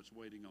don't know what's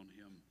waiting on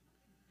him.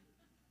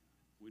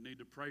 We need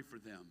to pray for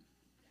them.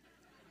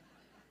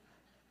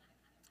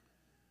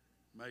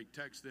 May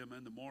text them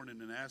in the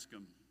morning and ask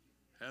them,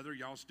 Heather,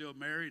 y'all still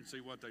married? And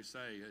see what they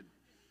say.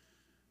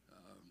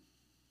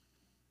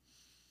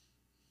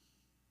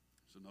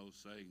 It's an old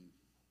saying,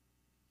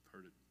 I've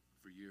heard it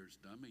for years,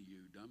 dummy you,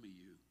 dummy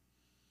you.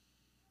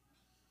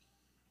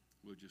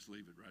 We'll just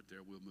leave it right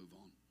there. We'll move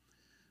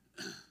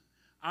on.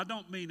 I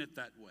don't mean it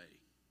that way.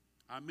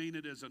 I mean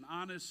it as an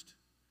honest,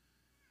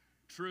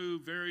 true,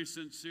 very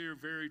sincere,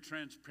 very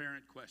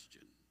transparent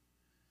question.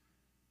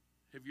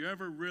 Have you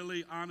ever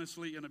really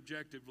honestly and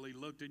objectively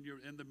looked in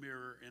the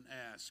mirror and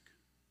asked,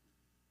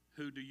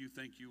 who do you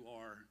think you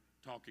are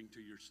talking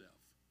to yourself?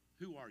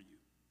 Who are you?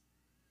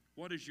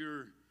 What is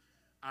your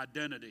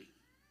identity?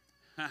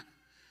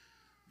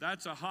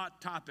 That's a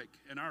hot topic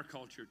in our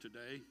culture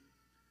today.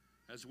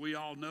 As we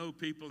all know,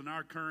 people in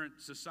our current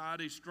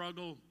society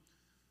struggle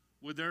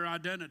with their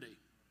identity.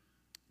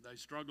 They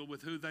struggle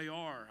with who they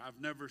are. I've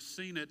never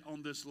seen it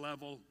on this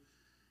level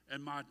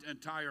in my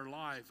entire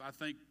life. I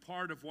think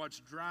part of what's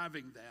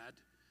driving that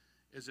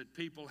is that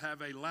people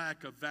have a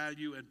lack of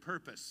value and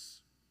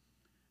purpose,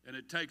 and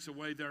it takes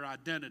away their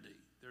identity.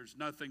 There's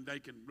nothing they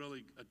can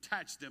really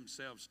attach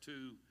themselves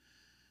to,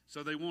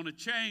 so they want to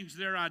change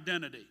their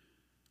identity.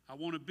 I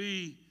want to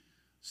be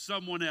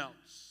someone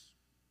else.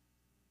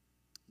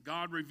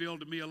 God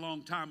revealed to me a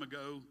long time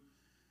ago,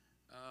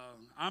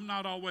 I'm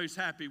not always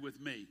happy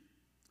with me.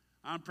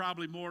 I'm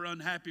probably more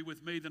unhappy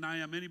with me than I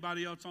am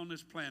anybody else on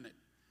this planet.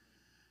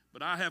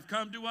 But I have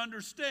come to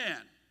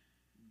understand,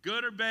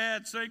 good or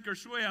bad, sink or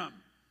swim,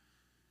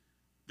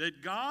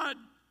 that God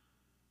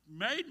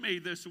made me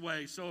this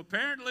way. So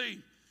apparently,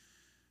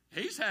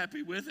 He's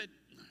happy with it.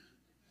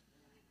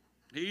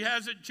 He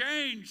hasn't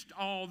changed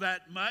all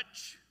that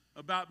much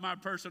about my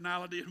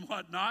personality and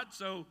whatnot.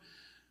 So,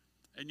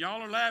 and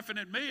y'all are laughing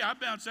at me. I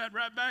bounce that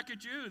right back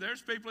at you.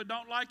 There's people that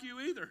don't like you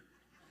either.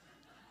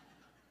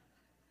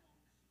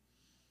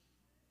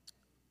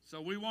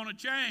 So we want to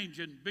change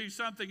and be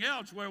something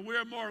else where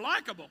we're more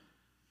likable.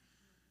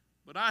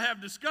 But I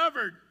have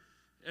discovered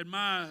in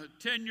my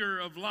tenure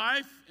of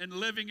life and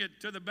living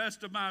it to the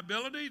best of my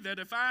ability that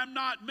if I'm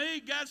not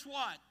me, guess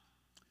what?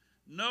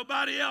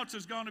 Nobody else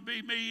is going to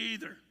be me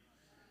either.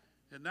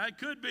 And that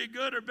could be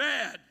good or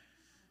bad.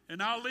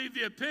 And I'll leave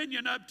the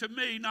opinion up to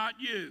me, not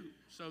you.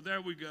 So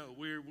there we go.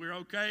 We're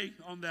okay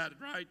on that,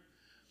 right?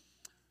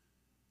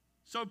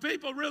 So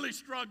people really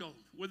struggle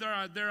with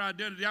their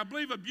identity. I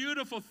believe a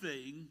beautiful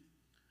thing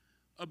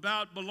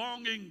about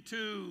belonging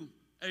to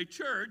a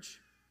church,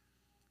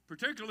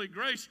 particularly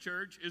Grace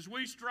Church, is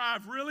we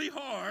strive really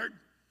hard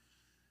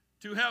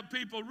to help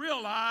people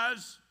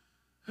realize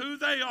who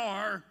they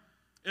are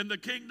in the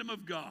kingdom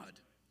of God.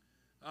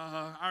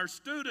 Our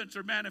students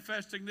are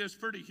manifesting this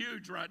pretty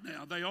huge right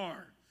now. They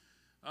are.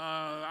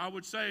 I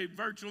would say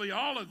virtually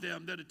all of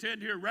them that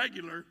attend here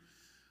regular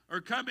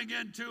are coming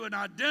into an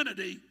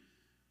identity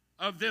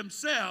of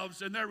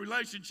themselves and their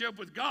relationship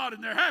with God,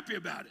 and they're happy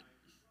about it.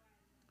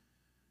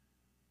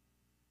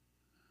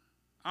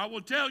 I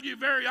will tell you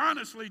very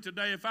honestly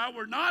today, if I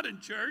were not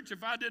in church,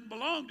 if I didn't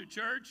belong to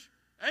church,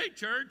 a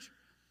church,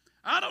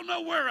 I don't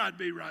know where I'd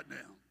be right now.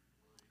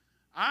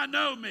 I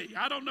know me.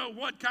 I don't know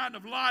what kind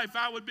of life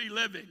I would be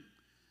living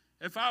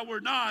if I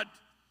were not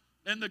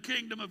in the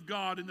kingdom of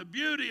God. And the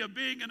beauty of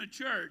being in a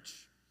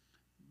church,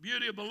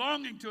 beauty of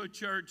belonging to a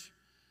church,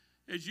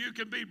 is you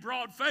can be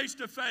brought face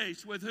to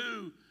face with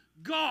who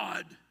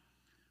God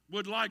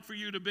would like for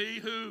you to be,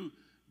 who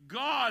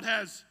God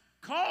has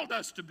called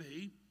us to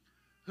be,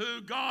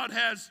 who God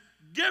has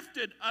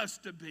gifted us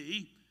to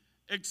be,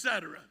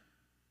 etc.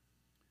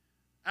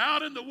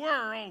 Out in the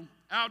world,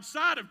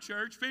 outside of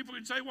church, people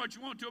can say what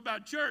you want to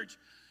about church,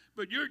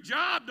 but your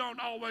job don't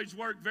always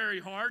work very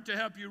hard to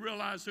help you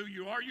realize who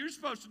you are. You're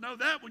supposed to know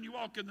that when you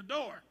walk in the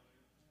door.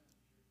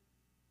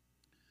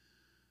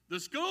 The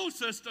school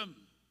system,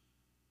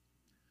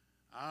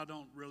 I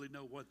don't really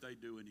know what they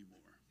do anymore.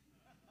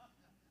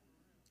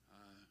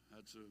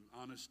 That's an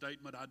honest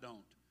statement. I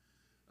don't.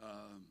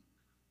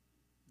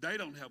 They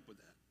don't help with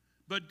that.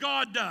 But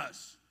God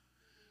does,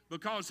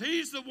 because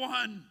He's the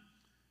one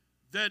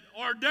that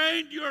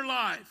ordained your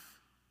life,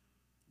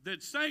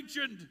 that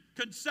sanctioned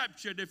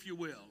conception, if you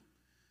will,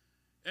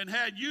 and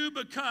had you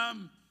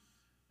become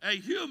a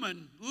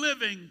human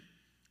living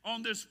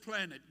on this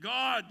planet.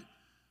 God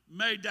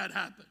made that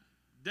happen.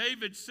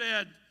 David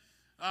said,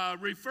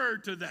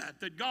 referred to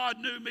that God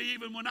knew me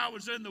even when I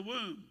was in the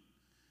womb.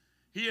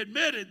 He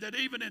admitted that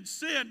even in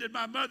sin did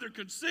my mother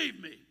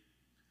conceive me.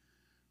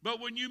 But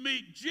when you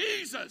meet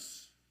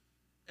Jesus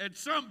at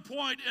some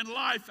point in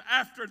life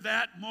after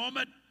that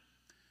moment,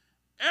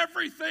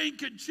 everything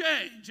can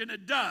change, and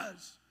it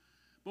does.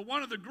 But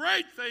one of the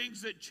great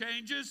things that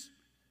changes,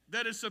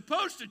 that is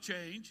supposed to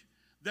change,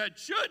 that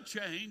should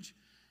change,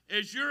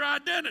 is your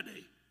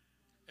identity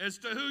as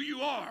to who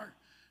you are.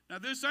 Now,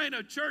 this ain't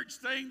a church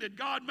thing that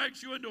God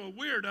makes you into a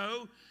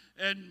weirdo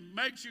and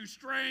makes you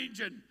strange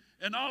and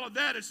and all of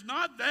that. It's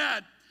not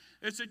that.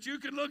 It's that you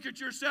can look at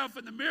yourself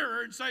in the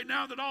mirror and say,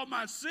 now that all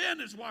my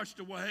sin is washed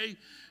away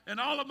and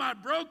all of my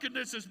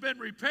brokenness has been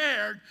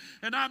repaired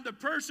and I'm the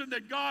person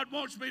that God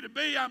wants me to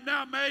be, I'm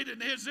now made in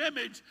His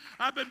image.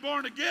 I've been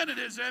born again in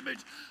His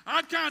image.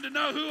 I kind of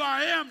know who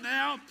I am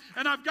now,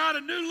 and I've got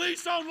a new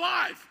lease on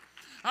life.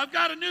 I've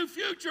got a new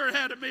future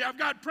ahead of me. I've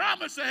got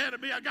promise ahead of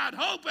me. I've got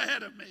hope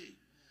ahead of me.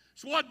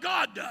 It's what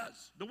God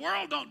does. The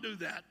world don't do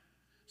that.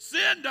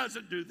 Sin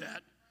doesn't do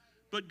that,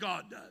 but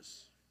God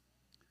does.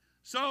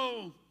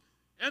 So,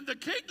 in the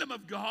kingdom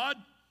of God,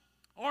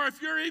 or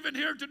if you're even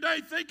here today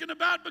thinking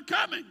about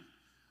becoming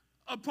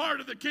a part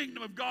of the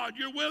kingdom of God,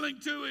 you're willing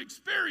to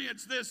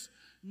experience this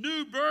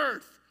new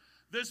birth,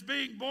 this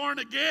being born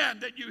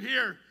again that you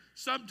hear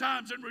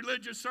sometimes in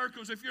religious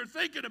circles. If you're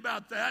thinking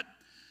about that,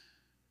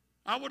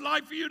 I would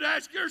like for you to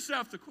ask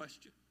yourself the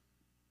question,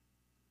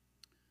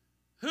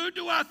 who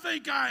do I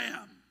think I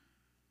am?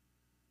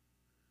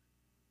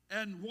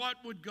 And what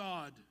would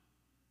God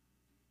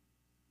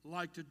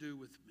like to do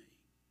with me?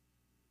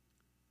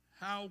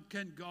 How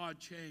can God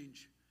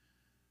change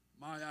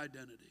my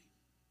identity?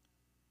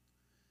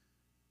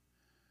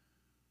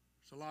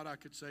 There's a lot I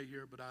could say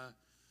here, but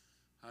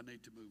I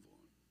need to move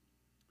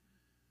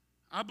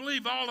on. I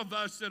believe all of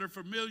us that are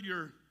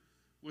familiar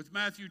with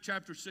Matthew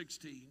chapter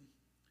 16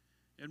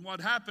 and what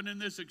happened in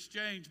this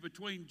exchange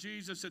between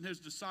Jesus and His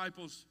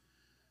disciples,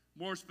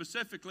 more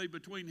specifically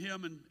between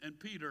Him and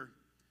Peter,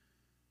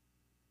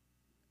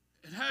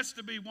 it has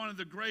to be one of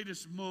the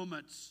greatest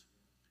moments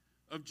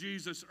of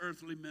Jesus'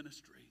 earthly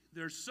ministry.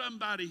 There's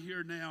somebody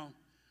here now.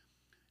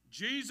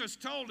 Jesus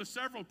told to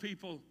several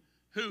people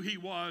who He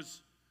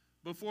was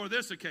before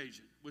this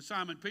occasion with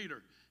Simon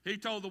Peter. He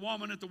told the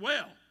woman at the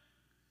well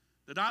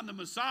that I'm the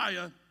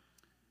Messiah,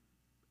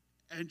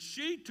 and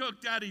she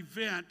took that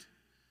event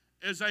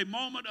as a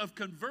moment of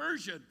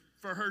conversion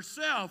for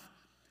herself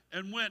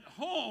and went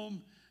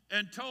home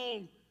and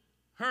told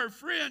her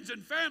friends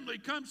and family,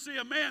 come see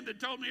a man that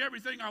told me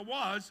everything I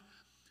was,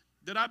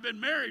 that I've been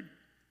married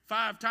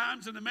 5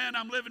 times, and the man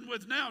I'm living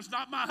with now is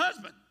not my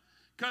husband.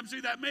 Come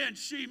see that man.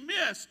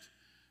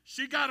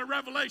 She got a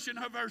revelation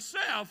of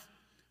herself,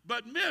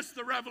 but missed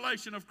the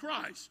revelation of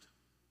Christ.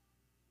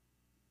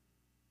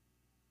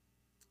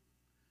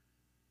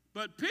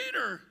 But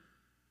Peter,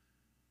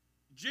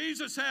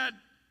 Jesus had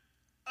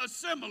a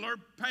similar,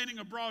 painting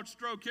a broad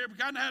stroke here, but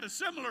kind of had a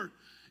similar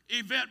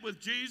event with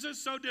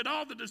Jesus. So did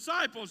all the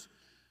disciples.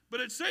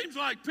 But it seems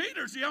like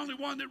Peter's the only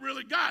one that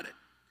really got it.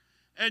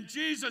 And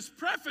Jesus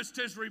prefaced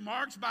His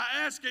remarks by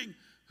asking,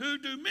 who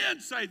do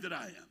men say that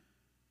I am?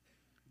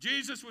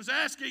 Jesus was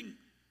asking,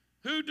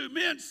 who do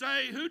men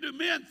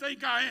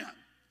think I am?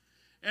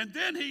 And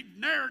then He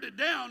narrowed it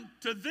down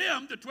to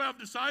them, the 12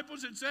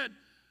 disciples, and said,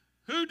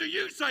 who do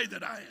you say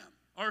that I am?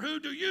 Or who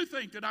do you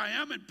think that I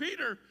am? And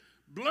Peter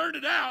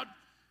blurted out,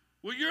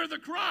 well, you're the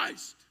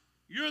Christ.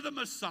 You're the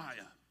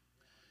Messiah.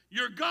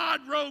 You're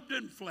God robed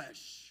in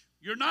flesh.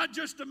 You're not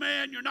just a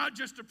man. You're not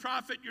just a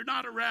prophet. You're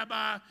not a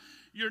rabbi.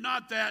 You're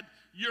not that.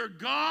 You're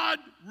God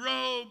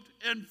robed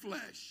in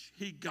flesh.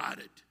 He got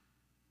it.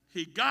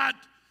 He got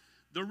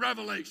the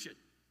revelation.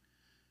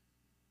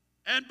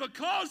 And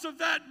because of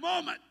that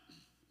moment,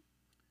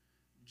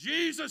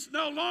 Jesus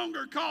no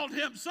longer called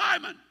him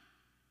Simon.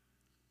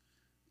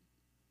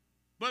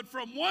 But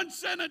from one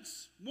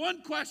sentence,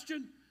 one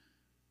question,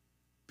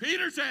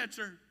 Peter's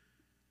answer,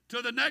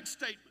 to the next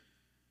statement,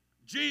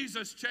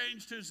 Jesus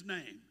changed his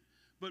name.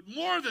 But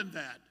more than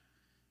that,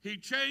 He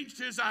changed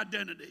his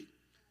identity.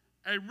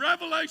 A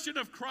revelation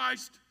of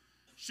Christ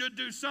should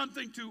do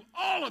something to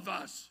all of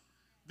us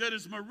that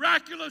is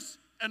miraculous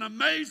and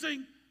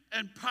amazing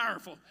and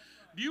powerful.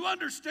 Do you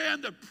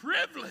understand the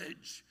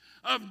privilege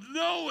of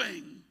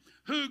knowing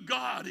who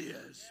God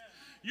is?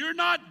 You're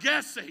not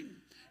guessing.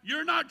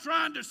 You're not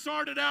trying to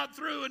sort it out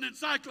through an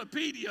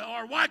encyclopedia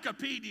or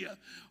Wikipedia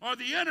or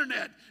the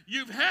internet.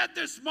 You've had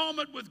this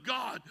moment with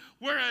God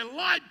where a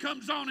light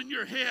comes on in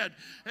your head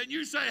and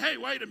you say, hey,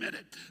 wait a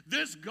minute.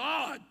 This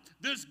God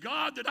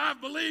that I've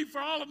believed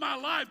for all of my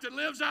life, that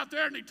lives out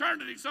there in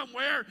eternity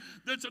somewhere,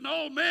 that's an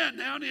old man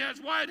now and he has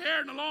white hair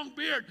and a long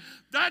beard,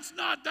 that's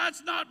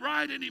not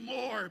right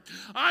anymore.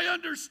 I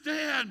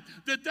understand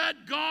that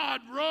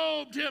God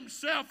robed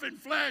Himself in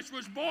flesh,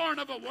 was born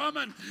of a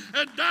woman,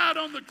 and died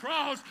on the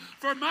cross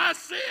for my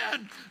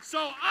sin,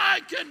 so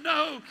I can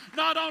know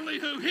not only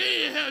who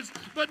He is,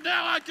 but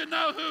now I can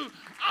know who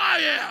I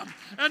am.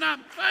 And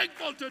I'm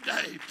thankful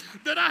today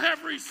that I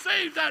have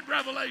received that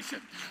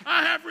revelation.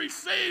 I have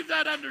received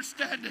that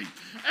understanding,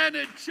 and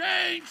it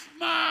changed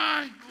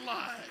my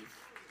life.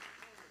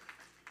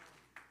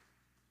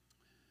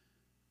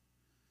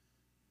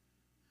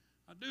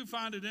 I do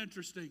find it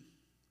interesting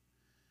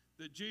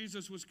that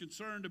Jesus was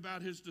concerned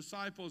about His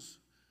disciples'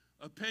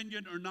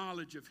 opinion or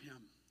knowledge of Him.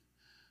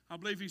 I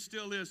believe He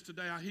still is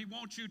today. He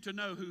wants you to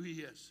know who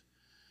He is.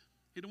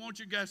 He don't want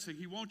you guessing.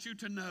 He wants you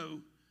to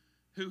know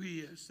who He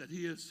is, that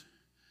He is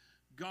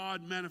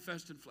God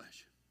manifest in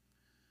flesh.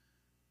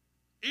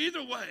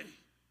 Either way,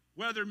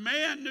 whether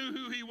man knew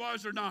who He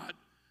was or not,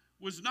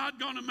 was not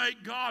going to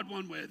make God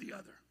one way or the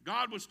other.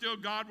 God was still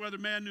God whether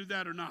man knew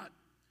that or not.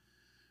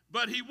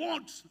 But he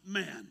wants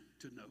man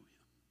to know him.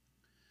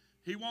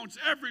 He wants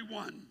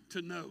everyone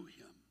to know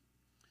him.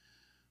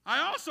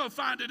 I also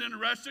find it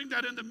interesting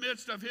that in the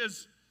midst of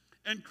his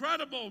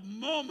incredible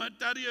moment,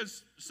 that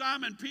is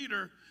Simon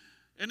Peter,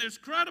 in his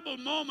credible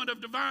moment of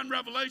divine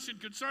revelation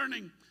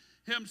concerning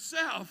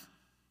himself,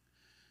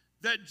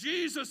 that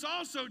Jesus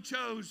also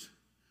chose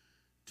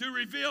to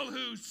reveal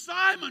who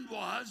Simon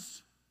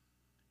was,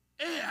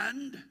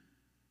 and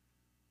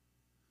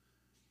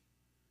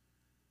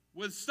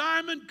with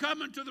Simon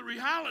coming to the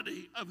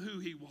reality of who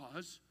he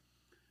was,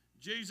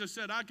 Jesus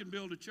said, I can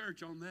build a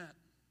church on that.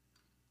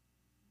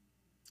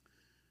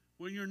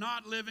 When you're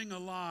not living a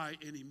lie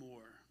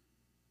anymore,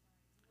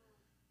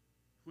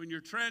 when you're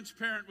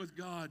transparent with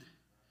God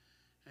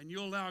and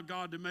you allow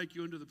God to make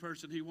you into the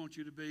person he wants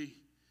you to be,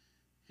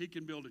 he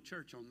can build a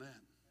church on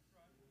that.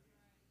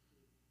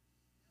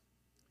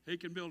 He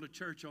can build a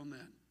church on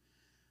that.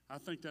 I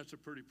think that's a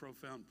pretty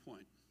profound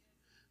point.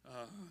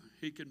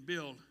 He can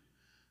build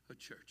a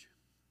church.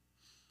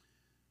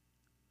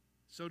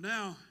 So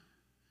now,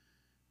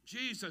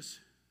 Jesus,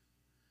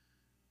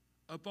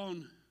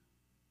 upon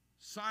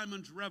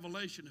Simon's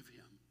revelation of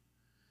him,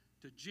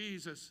 to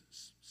Jesus,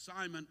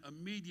 Simon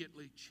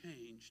immediately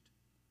changed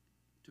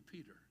to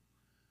Peter.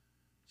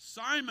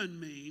 Simon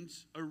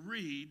means a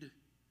reed,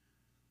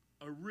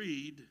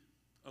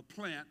 a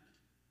plant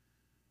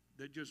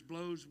that just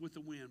blows with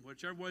the wind.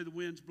 Whichever way the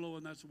wind's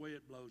blowing, that's the way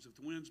it blows. If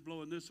the wind's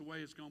blowing this way,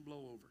 it's going to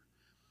blow over.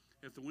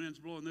 If the wind's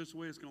blowing this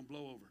way, it's going to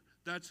blow over.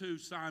 That's who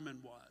Simon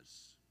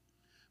was.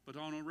 But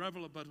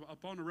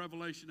upon a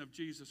revelation of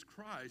Jesus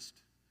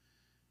Christ,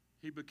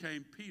 he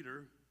became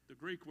Peter. The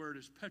Greek word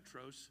is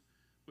Petros,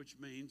 which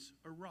means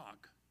a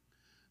rock.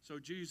 So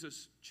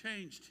Jesus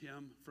changed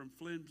him from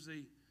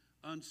flimsy,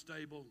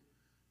 unstable,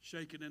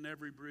 shaking in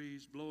every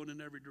breeze, blowing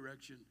in every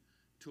direction,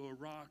 to a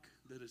rock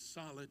that is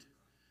solid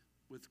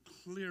with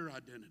clear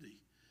identity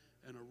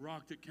and a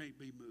rock that can't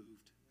be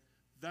moved.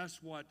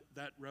 That's what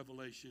that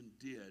revelation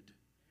did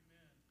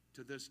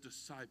to this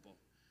disciple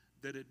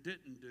that it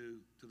didn't do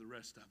to the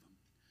rest of them.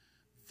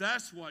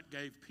 That's what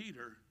gave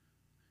Peter.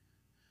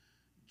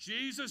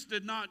 Jesus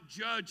did not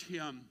judge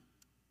him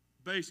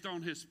based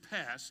on his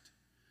past,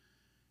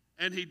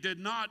 and he did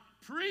not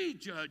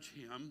prejudge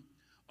him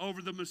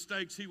over the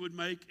mistakes he would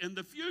make in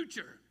the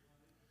future.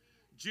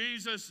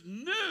 Jesus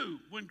knew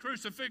when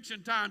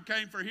crucifixion time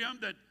came for him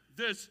that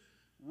this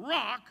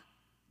rock,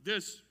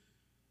 this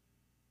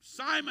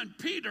Simon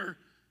Peter,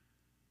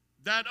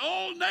 that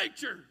old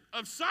nature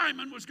of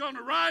Simon was going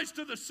to rise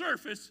to the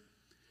surface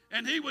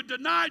and he would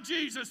deny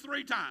Jesus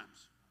 3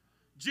 times.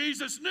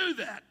 Jesus knew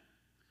that.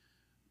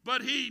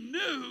 But he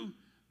knew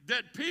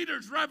that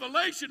Peter's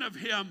revelation of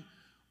him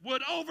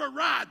would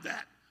override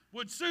that,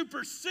 would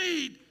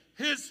supersede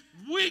his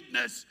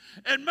weakness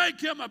and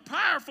make him a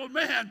powerful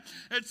man,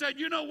 and said,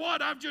 you know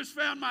what, I've just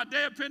found my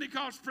dead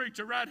Pentecost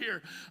preacher right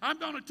here. I'm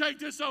going to take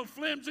this old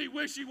flimsy,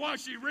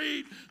 wishy-washy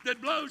reed that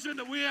blows in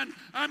the wind.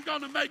 I'm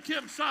going to make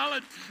him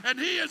solid, and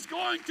he is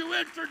going to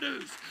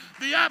introduce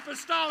the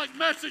apostolic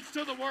message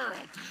to the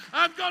world.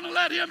 I'm going to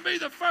let him be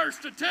the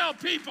first to tell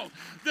people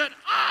that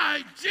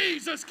I,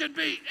 Jesus, can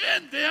be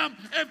in them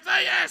if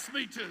they ask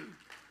me to.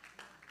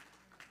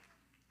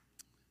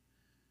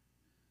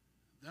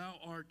 Thou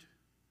art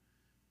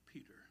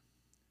Peter.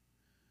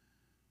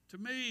 To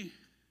me,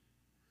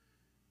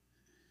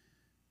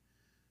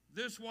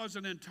 this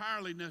wasn't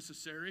entirely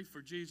necessary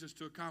for Jesus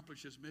to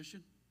accomplish his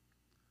mission.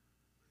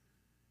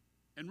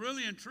 And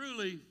really and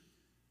truly,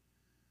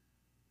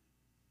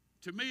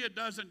 to me, it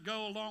doesn't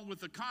go along with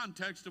the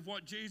context of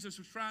what Jesus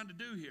was trying to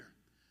do here.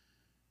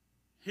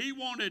 He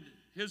wanted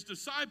his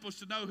disciples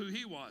to know who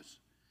he was.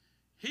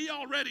 He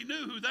already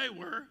knew who they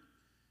were.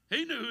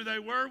 He knew who they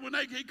were when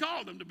he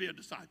called them to be a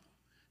disciple.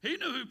 He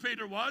knew who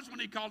Peter was when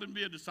he called him to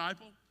be a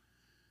disciple.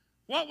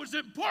 What was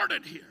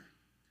important here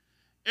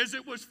is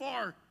it was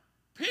for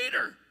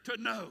Peter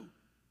to know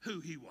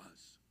who he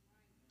was.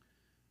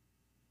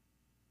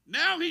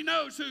 Now he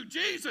knows who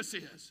Jesus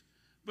is,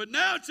 but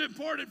now it's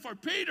important for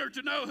Peter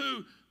to know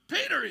who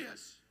Peter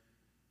is.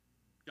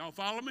 Y'all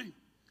follow me?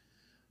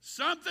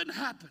 Something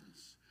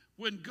happens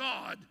when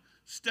God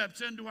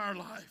steps into our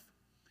life.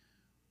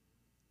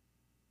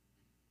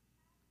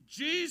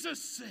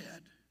 Jesus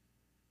said,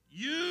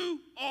 you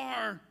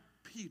are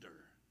Peter.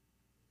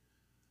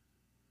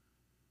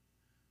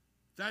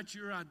 That's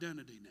your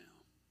identity now.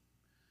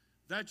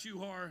 That's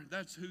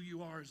who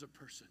you are as a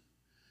person.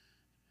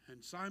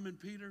 And Simon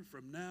Peter,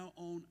 from now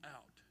on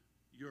out,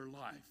 your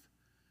life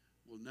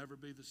will never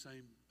be the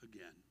same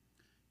again.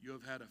 You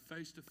have had a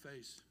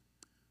face-to-face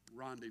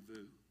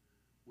rendezvous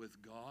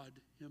with God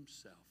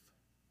himself,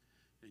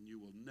 and you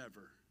will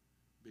never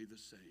be the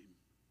same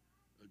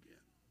again.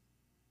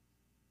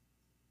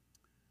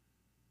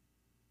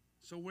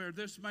 So where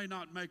this may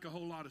not make a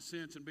whole lot of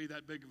sense and be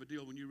that big of a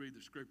deal when you read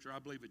the scripture, I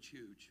believe it's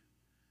huge.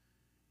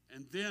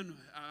 And then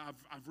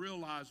I've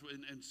realized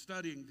in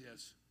studying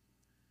this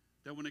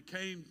that when it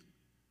came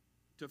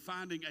to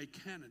finding a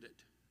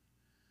candidate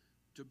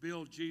to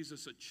build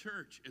Jesus a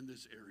church in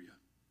this area,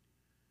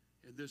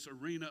 in this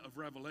arena of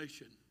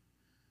revelation,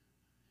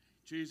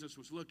 Jesus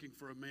was looking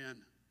for a man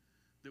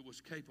that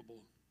was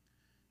capable,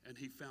 and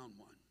he found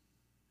one.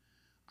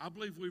 I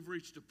believe we've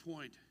reached a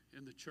point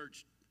in the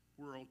church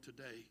world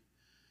today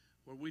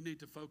where we need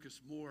to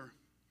focus more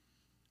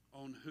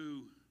on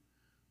who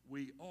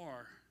we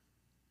are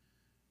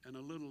and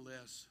a little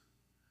less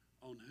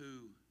on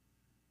who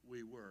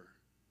we were.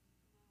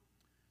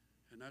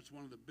 And that's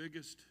one of the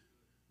biggest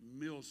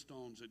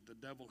millstones that the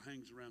devil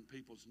hangs around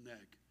people's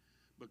neck.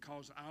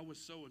 Because I was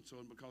so-and-so,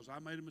 and because I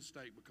made a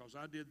mistake, because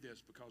I did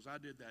this, because I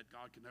did that,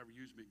 God can never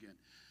use me again.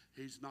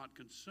 He's not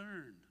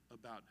concerned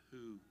about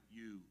who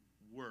you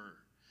were.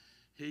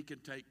 He can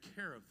take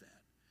care of that.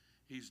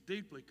 He's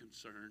deeply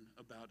concerned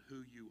about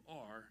who you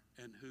are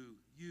and who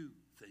you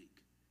think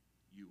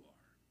you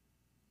are.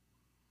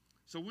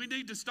 So we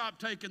need to stop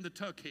taking the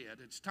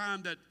tuckhead. It's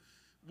time that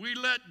we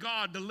let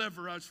God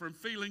deliver us from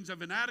feelings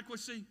of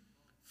inadequacy,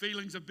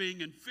 feelings of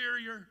being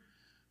inferior,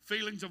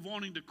 feelings of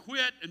wanting to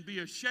quit and be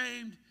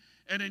ashamed,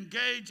 and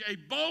engage a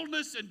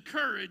boldness and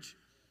courage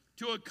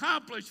to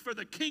accomplish for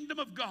the kingdom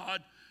of God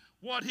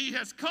what he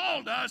has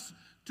called us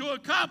to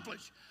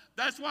accomplish.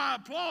 That's why I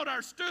applaud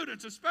our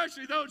students,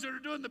 especially those that are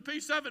doing the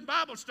P7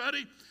 Bible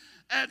study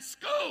at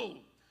school.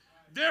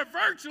 They're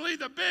virtually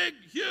the big,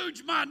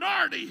 huge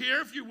minority here,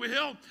 if you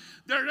will.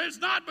 There is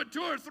not but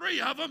 2 or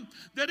 3 of them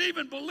that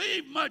even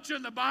believe much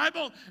in the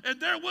Bible, and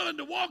they're willing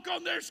to walk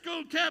on their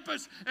school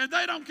campus, and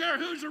they don't care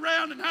who's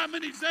around and how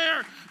many's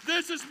there.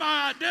 This is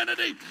my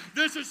identity.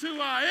 This is who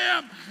I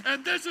am,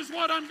 and this is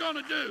what I'm going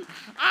to do.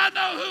 I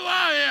know who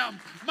I am.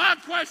 My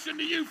question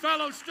to you,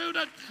 fellow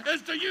student,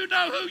 is do you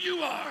know who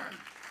you are?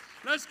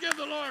 Let's give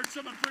the Lord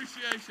some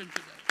appreciation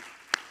today.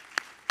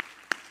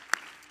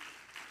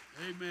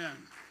 Amen.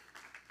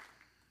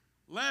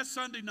 Last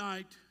Sunday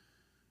night,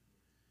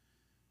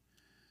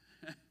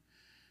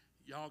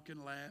 y'all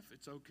can laugh,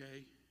 it's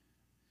okay.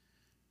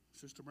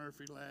 Sister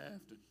Murphy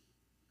laughed, and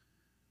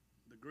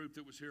the group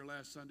that was here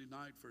last Sunday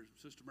night for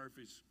Sister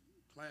Murphy's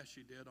class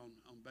she did on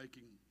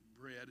baking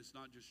bread, it's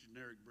not just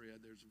generic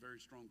bread, there's a very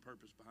strong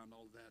purpose behind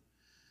all of that.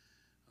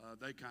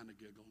 They kind of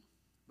giggled.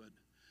 But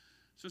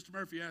Sister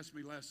Murphy asked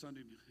me last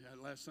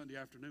Sunday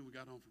afternoon, we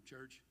got home from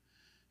church,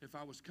 if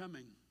I was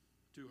coming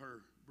to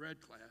her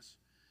bread class.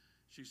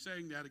 She's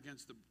saying that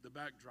against the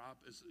backdrop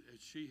as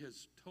she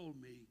has told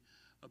me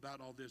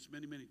about all this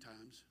many, many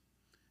times.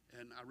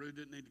 And I really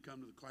didn't need to come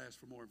to the class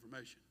for more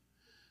information.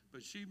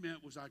 But she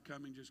meant, was I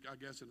coming just, I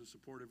guess, in a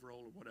supportive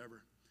role or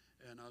whatever.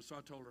 And so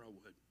I told her I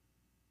would.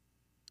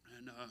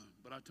 And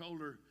but I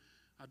told her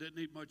I didn't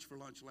eat much for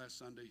lunch last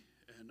Sunday.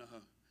 And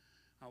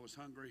I was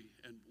hungry.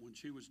 And when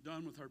she was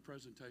done with her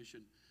presentation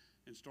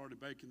and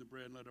started baking the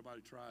bread and let everybody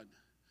try it,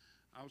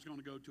 I was going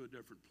to go to a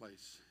different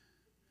place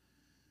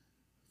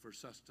for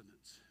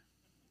sustenance.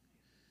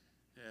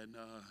 And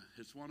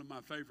it's one of my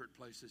favorite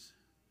places.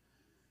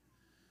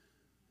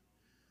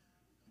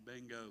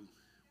 Bingo,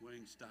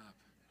 Wingstop.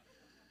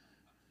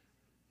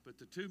 But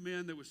the 2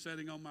 men that were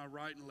sitting on my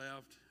right and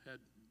left had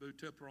Boo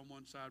Tipper on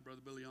one side,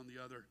 Brother Billy on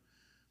the other.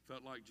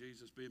 Felt like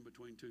Jesus being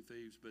between 2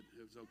 thieves, but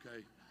it was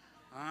okay.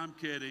 I'm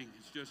kidding.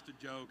 It's just a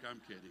joke. I'm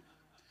kidding.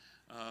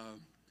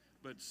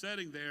 But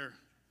sitting there,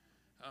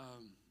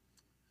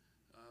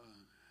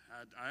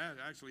 I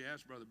actually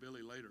asked Brother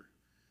Billy later,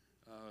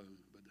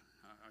 but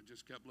I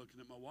just kept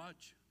looking at my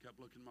watch,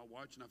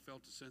 and I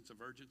felt a sense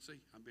of urgency.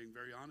 I'm being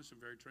very honest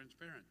and very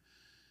transparent.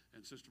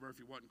 And Sister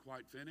Murphy wasn't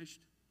quite finished,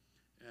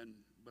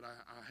 but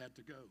I had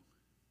to go.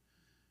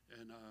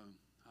 And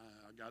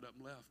I got up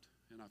and left,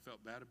 and I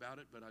felt bad about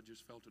it, but I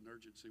just felt an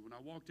urgency. When I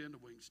walked into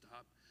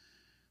Wingstop,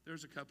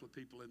 there's a couple of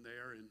people in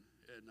there, and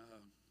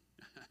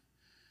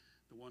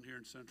the one here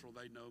in Central,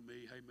 they know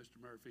me. Hey,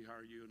 Mr. Murphy, how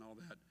are you, and all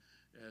that.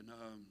 And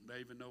they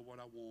even know what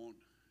I want.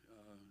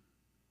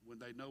 When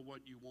they know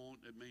what you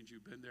want, it means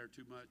you've been there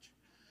too much,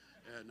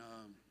 and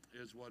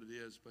is what it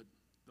is. But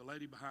the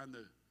lady behind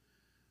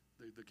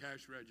the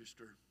cash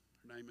register,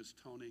 her name is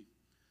Tony.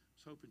 I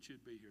was hoping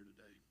she'd be here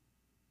today.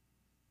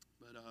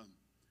 But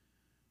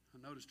I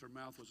noticed her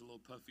mouth was a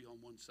little puffy on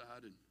one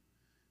side, and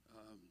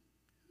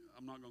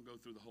I'm not going to go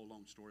through the whole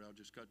long story. I'll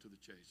just cut to the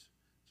chase.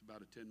 It's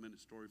about a 10-minute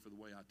story for the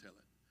way I tell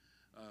it.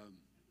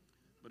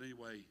 But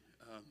anyway,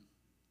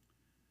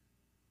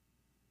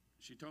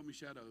 she told me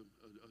she had a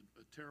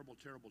terrible,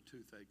 terrible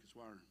toothache. That's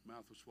why her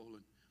mouth was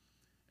swollen.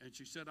 And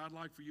she said, I'd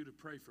like for you to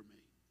pray for me.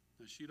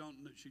 Now,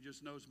 she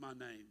just knows my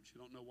name. She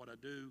don't know what I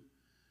do.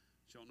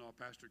 She don't know I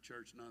pastor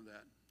church, none of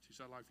that. She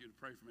said, I'd like for you to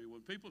pray for me.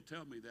 When people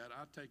tell me that,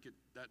 I take it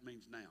that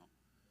means now.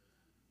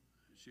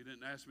 She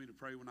didn't ask me to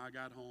pray when I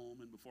got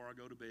home and before I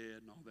go to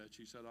bed and all that.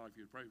 She said, I'd like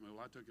for you to pray for me.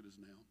 Well, I took it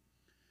as now.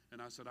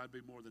 And I said, I'd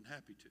be more than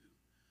happy to.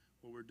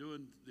 Well, we're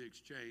doing the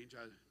exchange.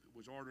 I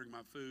was ordering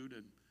my food,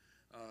 and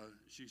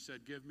she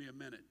said, give me a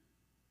minute.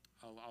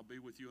 I'll be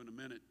with you in a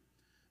minute.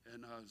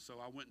 And so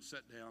I went and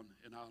sat down.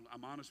 And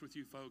I'm honest with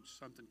you folks,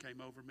 something came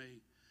over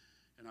me.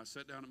 And I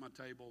sat down at my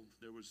table.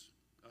 There was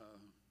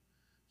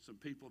some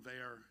people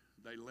there.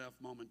 They left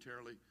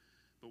momentarily.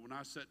 But when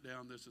I sat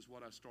down, this is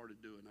what I started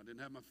doing. I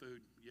didn't have my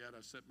food yet. I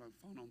set my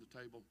phone on the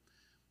table.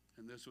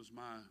 and this was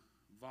my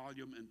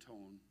volume and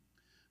tone.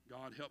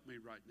 God, help me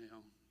right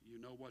now. You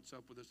know what's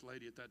up with this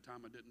lady. At that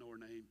time, I didn't know her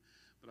name.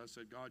 But I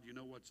said, God, you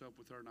know what's up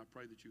with her, and I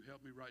pray that you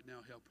help me right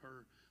now. Help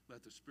her.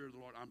 Let the Spirit of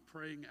the Lord. I'm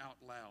praying out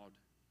loud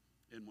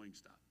in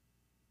Wingstop.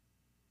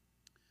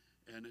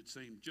 And it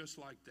seemed just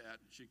like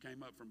that. She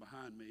came up from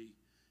behind me,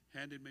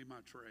 handed me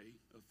my tray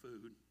of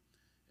food,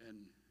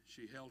 and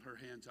she held her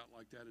hands out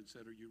like that and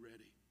said, are you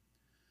ready?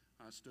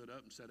 I stood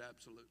up and said,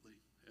 absolutely.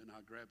 And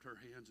I grabbed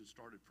her hands and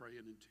started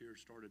praying, and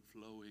tears started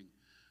flowing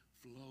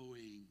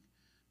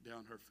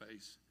down her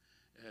face.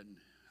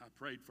 And I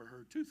prayed for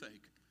her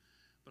toothache,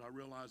 but I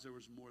realized there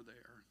was more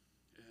there.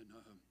 And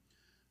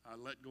I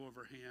let go of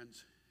her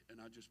hands, and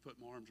I just put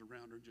my arms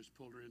around her and just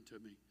pulled her into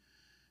me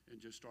and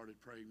just started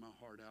praying my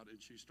heart out.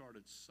 And she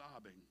started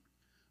sobbing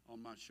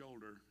on my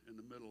shoulder in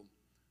the middle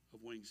of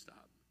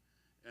Wingstop.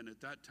 And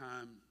at that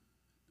time,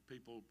 the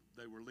people,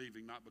 they were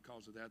leaving, not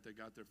because of that. They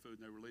got their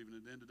food and they were leaving.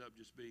 It ended up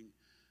just being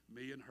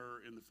me and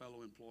her and the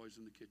fellow employees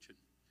in the kitchen.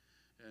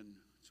 And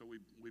so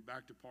we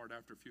backed apart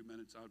after a few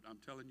minutes.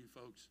 I'm telling you,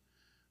 folks,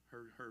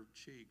 her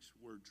cheeks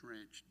were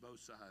drenched, both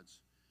sides,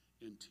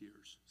 in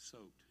tears,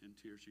 soaked in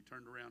tears. She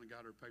turned around and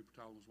got her paper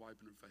towel and was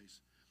wiping her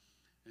face.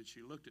 And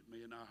she looked at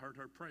me, and I heard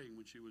her praying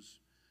when she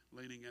was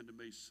leaning into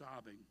me,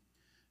 sobbing.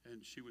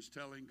 And she was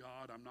telling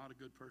God, I'm not a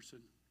good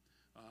person.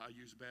 I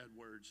use bad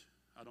words.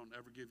 I don't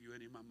ever give you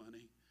any of my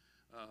money.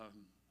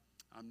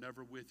 I'm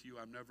never with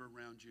you. I'm never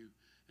around you.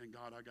 And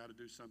God, I got to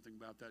do something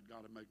about that. I've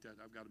got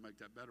to make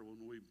that better. When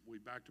we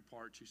backed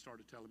apart, she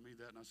started telling me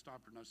that, and I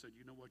stopped her and I said,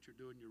 you know what you're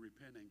doing? You're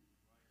repenting.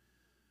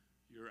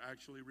 You're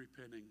actually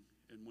repenting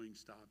in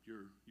Wingstop.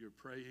 You're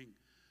praying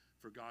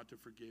for God to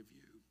forgive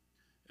you.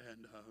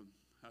 And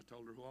I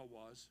told her who I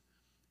was,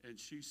 and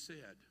she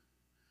said,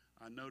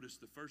 I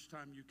noticed the first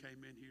time you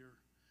came in here,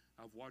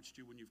 I've watched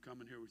you when you've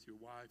come in here with your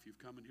wife,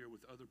 you've come in here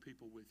with other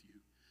people with you.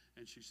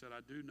 And she said,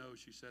 I do know,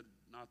 she said,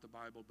 not the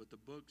Bible, but the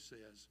book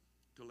says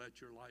to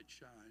let your light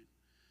shine.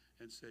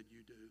 And said,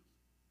 you do.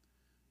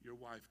 Your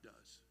wife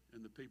does.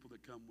 And the people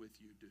that come with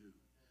you do.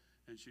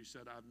 And she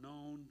said, I've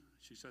known,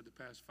 she said, the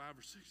past 5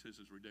 or 6, this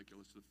is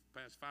ridiculous, the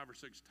past 5 or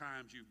 6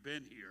 times you've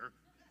been here,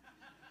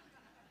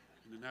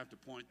 and didn't have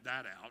to point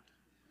that out,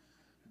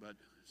 but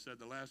said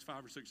the last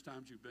 5 or 6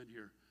 times you've been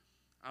here,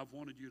 I've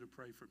wanted you to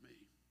pray for me,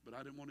 but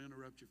I didn't want to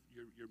interrupt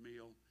your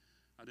meal.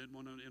 I didn't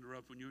want to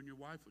interrupt when you and your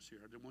wife was here.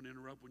 I didn't want to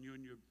interrupt when you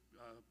and your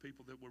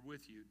people that were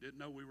with you. Didn't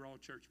know we were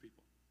all church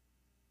people.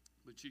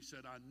 But she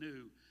said, I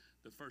knew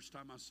the first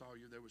time I saw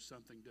you there was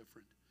something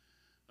different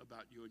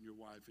about you and your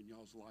wife, and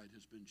y'all's light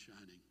has been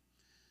shining.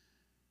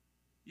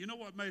 You know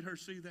what made her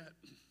see that?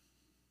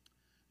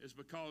 Is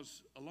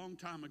because a long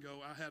time ago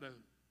I had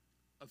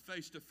a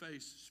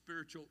face-to-face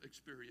spiritual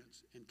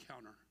experience,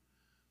 encounter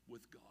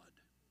with God.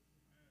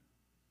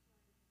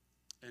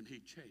 And he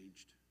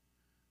changed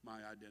my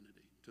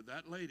identity. To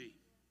that lady,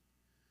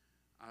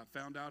 I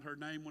found out her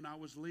name when I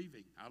was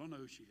leaving. I don't know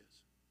who she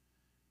is.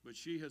 But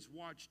she has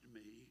watched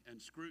me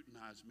and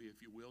scrutinized me,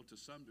 if you will, to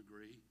some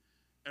degree.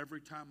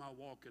 Every time I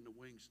walk into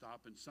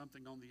Wingstop and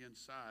something on the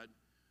inside,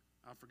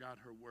 I forgot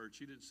her word.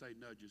 She didn't say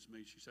nudges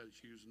me. She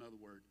used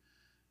another word.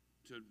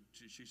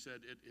 She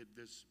said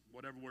this,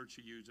 whatever word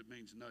she used, it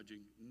means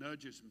nudging,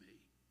 nudges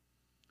me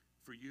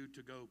for you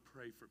to go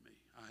pray for me.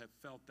 I have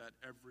felt that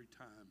every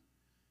time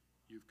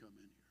you've come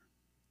in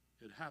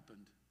here. It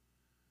happened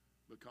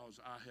because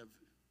I have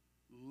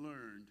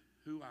learned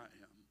who I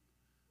am.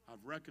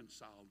 I've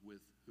reconciled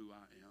with who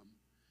I am,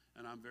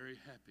 and I'm very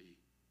happy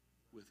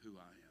with who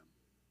I am.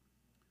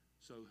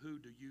 So who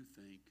do you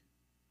think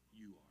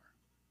you are?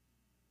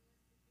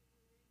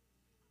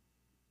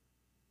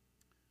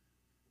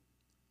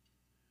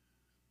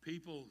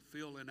 People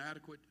feel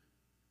inadequate.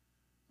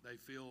 They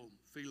feel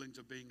feelings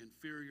of being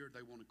inferior.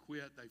 They want to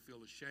quit. They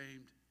feel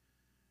ashamed.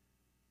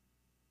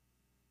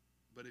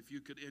 But if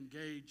you could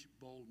engage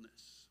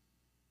boldness.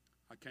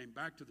 I came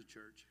back to the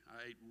church.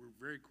 I ate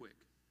very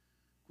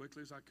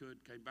quickly as I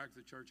could. Came back to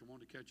the church. I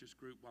wanted to catch this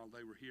group while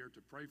they were here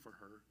to pray for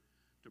her,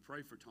 to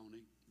pray for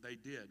Tony. They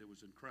did. It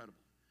was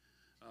incredible.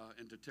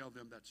 And to tell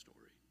them that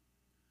story.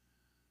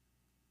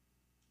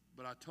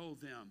 But I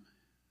told them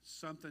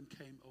something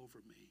came over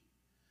me,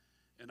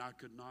 and I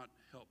could not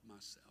help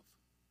myself.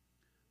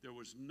 There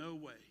was no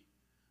way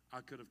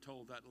I could have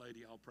told that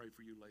lady, I'll pray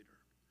for you later,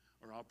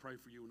 or I'll pray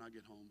for you when I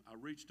get home. I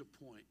reached a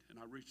point, and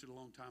I reached it a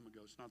long time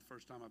ago. It's not the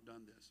first time I've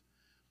done this,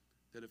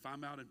 that if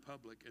I'm out in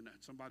public and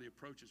somebody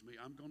approaches me,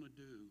 I'm going to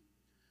do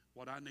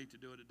what I need to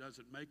do, and it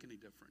doesn't make any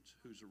difference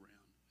who's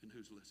around and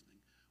who's listening.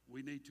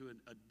 We need to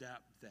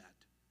adapt that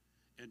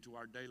into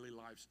our daily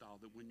lifestyle,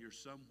 that when you're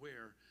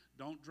somewhere,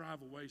 don't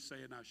drive away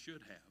saying I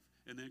should have,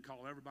 and then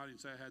call everybody and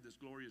say I had this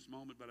glorious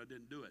moment, but I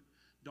didn't do it.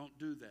 Don't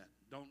do that.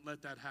 Don't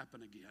let that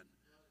happen again.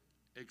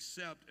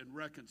 Accept and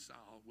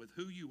reconcile with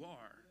who you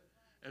are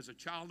as a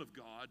child of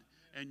God,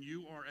 and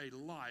you are a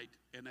light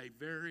in a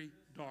very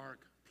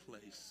dark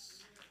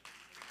place.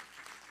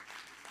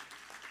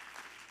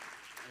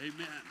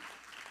 Amen.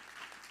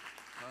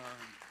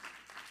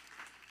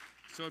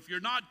 So if you're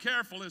not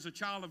careful as a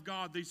child of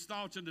God, these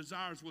thoughts and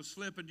desires will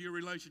slip into your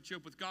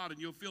relationship with God, and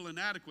you'll feel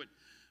inadequate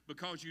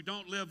because you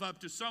don't live up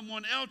to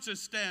someone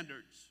else's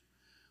standards,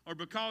 or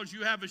because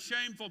you have a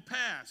shameful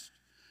past,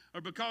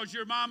 or because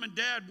your mom and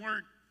dad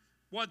weren't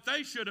what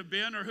they should have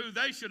been or who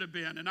they should have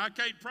been. And I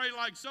can't pray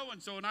like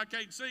so-and-so, and I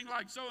can't sing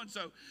like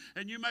so-and-so.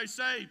 And you may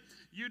say,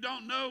 you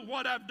don't know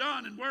what I've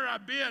done and where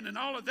I've been and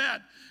all of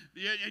that.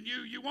 And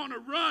you want to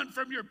run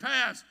from your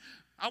past.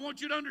 I want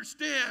you to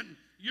understand,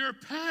 your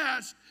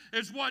past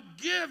is what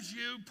gives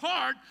you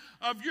part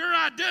of your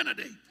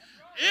identity.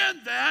 In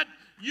that,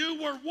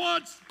 you were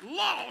once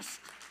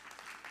lost.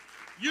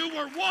 You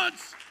were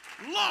once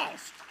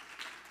lost.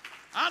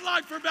 I'd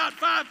like for about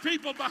 5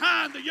 people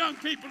behind the young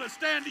people to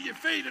stand to your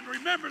feet and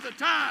remember the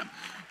time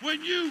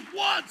when you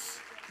once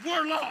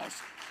were lost.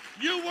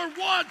 You were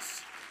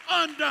once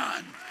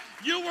undone.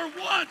 You were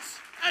once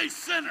a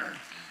sinner.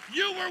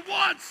 You were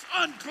once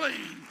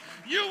unclean.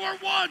 You were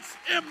once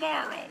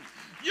immoral.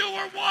 You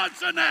were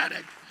once an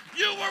addict.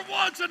 You were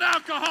once an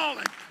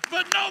alcoholic.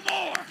 But no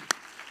more.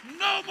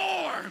 No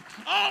more.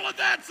 All of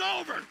that's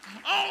over.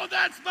 All of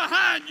that's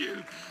behind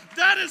you.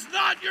 That is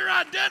not your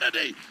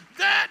identity.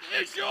 That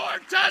is your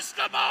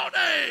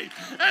testimony.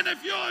 And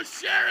if you'll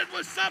share it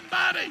with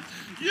somebody,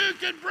 you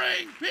can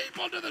bring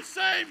people to the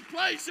same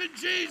place in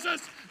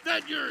Jesus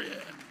that you're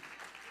in.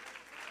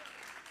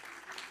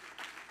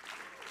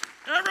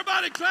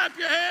 Everybody clap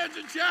your hands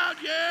and shout,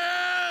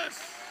 yes.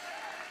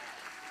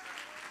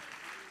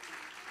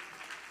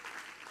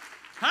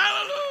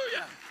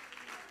 Hallelujah.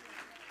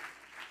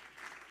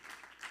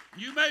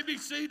 You may be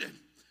seated.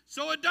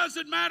 So it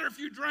doesn't matter if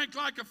you drank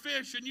like a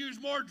fish and used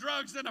more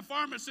drugs than a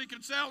pharmacy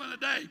can sell in a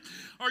day,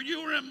 or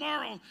you were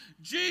immoral.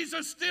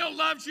 Jesus still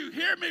loves you.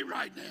 Hear me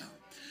right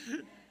now.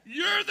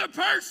 You're the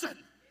person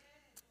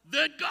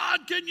that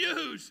God can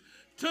use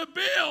to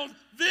build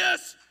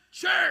this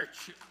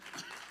church.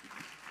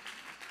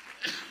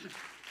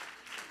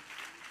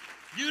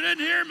 You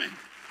didn't hear me.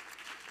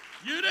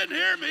 You didn't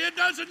hear me. It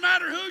doesn't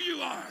matter who you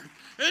are.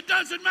 It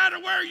doesn't matter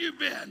where you've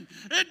been.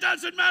 It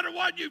doesn't matter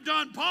what you've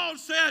done. Paul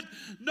said,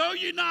 know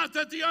ye not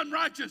that the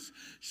unrighteous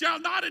shall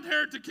not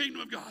inherit the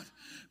kingdom of God.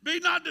 Be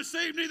not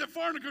deceived, neither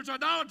fornicators,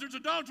 idolaters,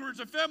 adulterers,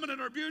 effeminate,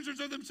 or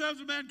abusers of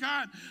themselves of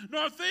mankind,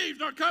 nor thieves,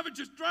 nor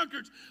covetous,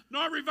 drunkards,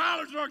 nor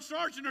revilers, nor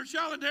extortioners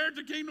shall inherit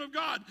the kingdom of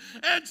God.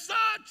 And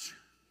such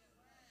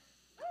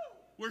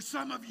were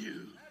some of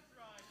you.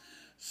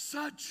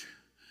 Such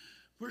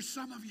were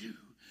some of you.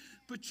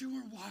 But you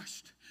were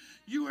washed.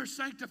 You are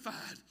sanctified.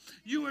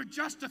 You are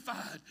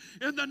justified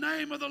in the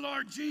name of the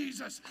Lord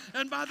Jesus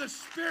and by the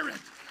Spirit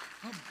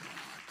of God.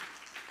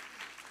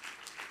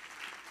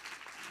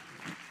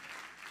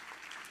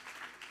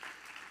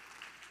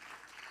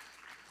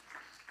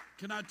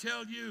 Can I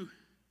tell you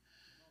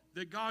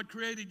that God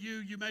created you?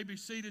 You may be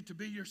seated to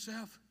be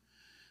yourself.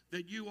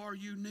 That you are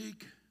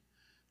unique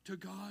to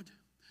God.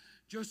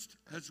 Just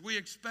as we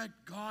expect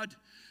God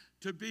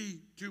to be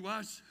to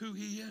us who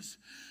he is,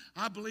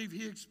 I believe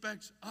he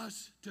expects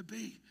us to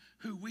be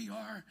who we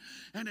are.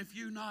 And if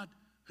you're not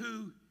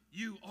who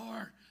you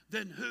are,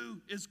 then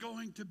who is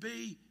going to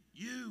be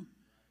you?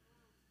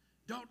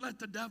 Don't let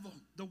the devil,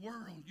 the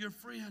world, your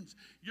friends,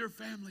 your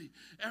family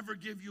ever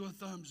give you a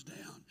thumbs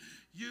down.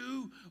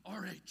 You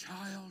are a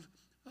child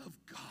of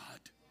God.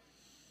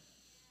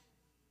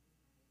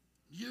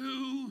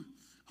 You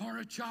are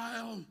a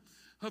child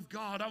of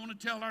God. I want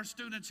to tell our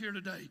students here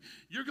today,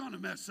 you're going to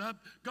mess up.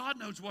 God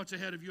knows what's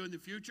ahead of you in the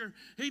future.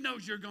 He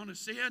knows you're going to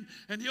sin,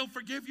 and he'll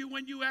forgive you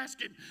when you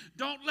ask him.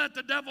 Don't let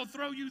the devil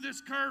throw you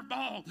this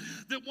curveball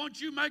that once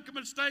you make a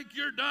mistake,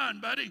 you're done,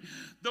 buddy.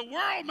 The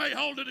world may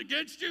hold it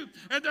against you,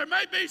 and there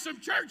may be some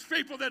church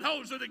people that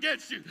holds it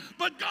against you,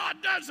 but God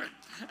doesn't,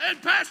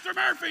 and Pastor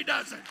Murphy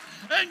doesn't,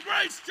 and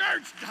Grace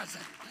Church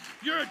doesn't.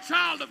 You're a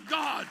child of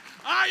God.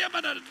 I am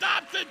an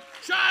adopted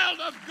child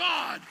of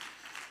God.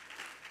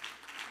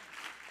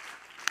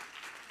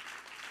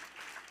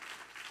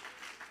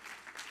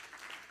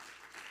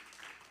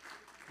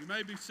 You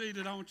may be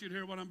seated. I want you to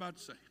hear what I'm about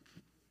to say.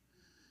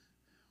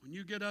 When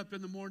you get up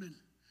in the morning,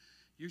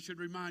 you should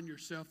remind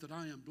yourself that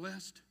I am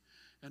blessed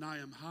and I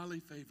am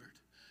highly favored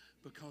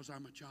because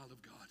I'm a child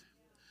of God.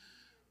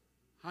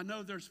 I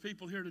know there's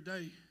people here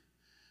today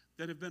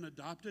that have been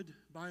adopted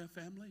by a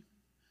family,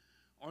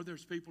 or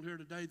there's people here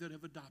today that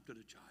have adopted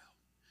a child.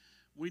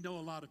 We know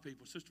a lot of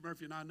people. Sister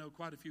Murphy and I know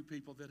quite a few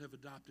people that have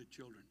adopted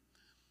children.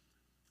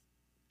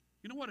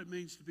 You know what it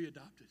means to be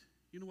adopted?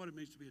 You know what it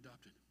means to be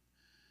adopted?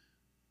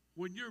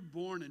 When you're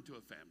born into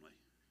a family,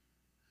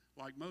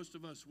 like most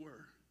of us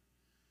were,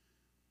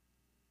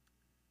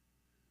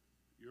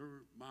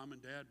 your mom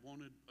and dad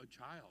wanted a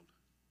child,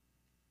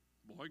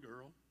 boy,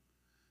 girl.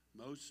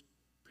 Most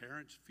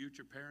parents,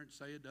 future parents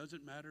say it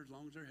doesn't matter as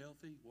long as they're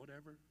healthy,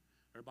 whatever.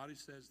 Everybody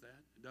says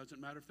that. It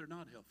doesn't matter if they're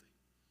not healthy.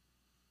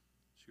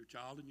 It's your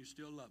child and you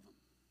still love them.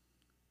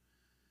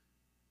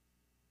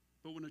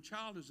 But when a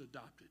child is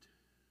adopted,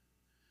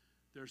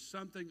 there's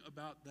something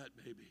about that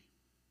baby.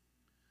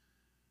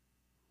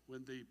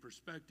 When the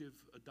prospective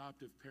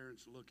adoptive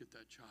parents look at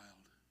that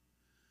child,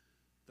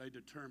 they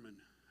determine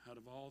out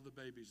of all the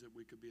babies that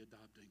we could be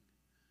adopting,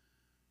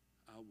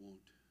 I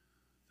want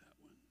that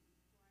one.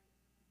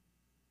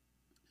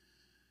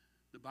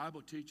 The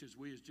Bible teaches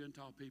we as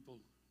Gentile people,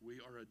 we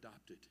are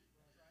adopted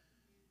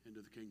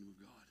into the kingdom of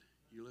God.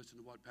 You listen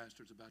to what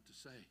Pastor's about to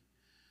say.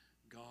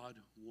 God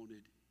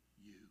wanted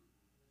you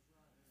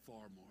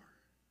far more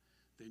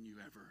than you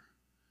ever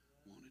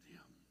wanted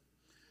him.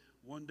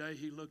 One day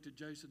he looked at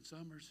Jason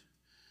Summers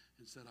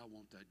and said, I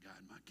want that guy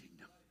in my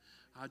kingdom.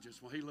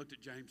 He looked at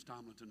James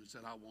Tomlinson and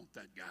said, I want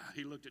that guy.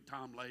 He looked at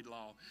Tom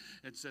Laidlaw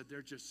and said,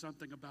 there's just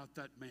something about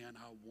that man.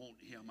 I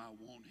want him. I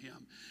want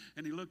him.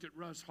 And he looked at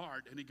Russ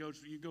Hart and he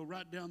goes, you go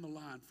right down the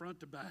line, front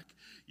to back.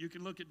 You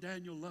can look at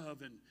Daniel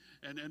Love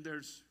and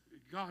there's,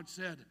 God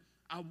said,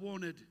 I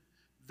wanted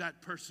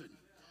that person.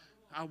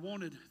 I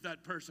wanted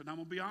that person. I'm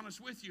going to be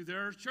honest with you.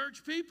 There are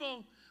church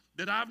people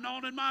that I've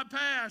known in my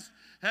past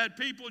had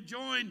people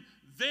join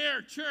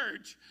their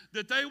church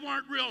that they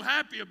weren't real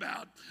happy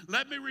about.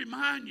 Let me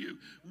remind you,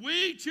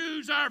 we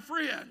choose our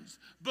friends,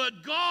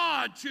 but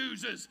God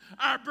chooses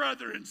our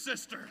brother and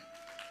sister.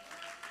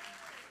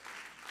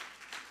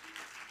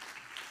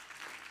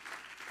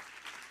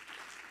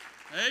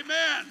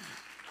 Amen.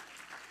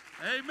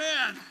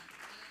 Amen.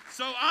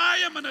 So I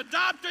am an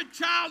adopted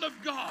child of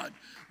God.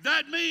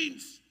 That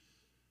means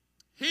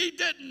he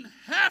didn't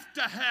have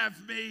to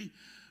have me,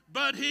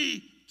 but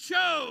he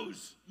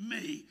chose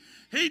me.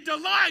 He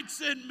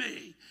delights in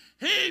me.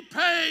 He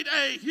paid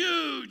a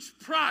huge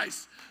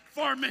price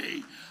for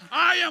me.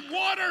 I am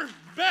water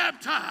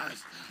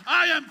baptized.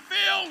 I am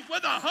filled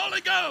with the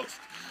Holy Ghost.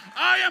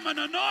 I am an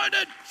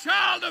anointed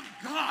child of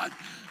God.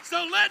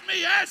 So let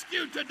me ask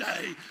you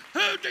today,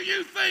 who do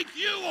you think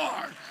you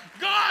are?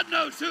 God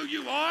knows who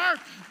you are.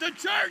 The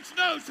church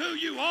knows who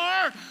you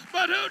are.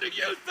 But who do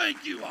you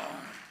think you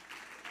are?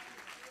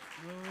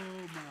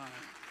 Oh, my.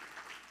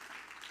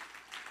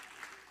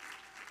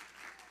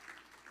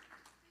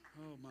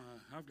 Oh,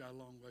 my. I've got a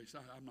long ways.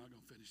 I'm not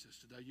going to finish this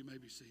today. You may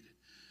be seated.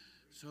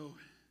 So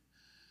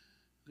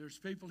there's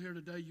people here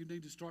today, you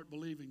need to start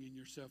believing in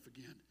yourself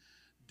again.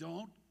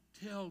 Don't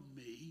tell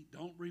me,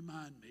 don't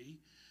remind me,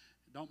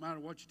 don't matter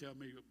what you tell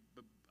me,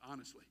 but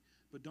honestly,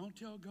 but don't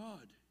tell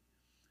God,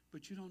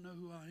 but you don't know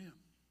who I am.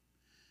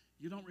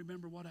 You don't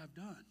remember what I've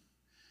done.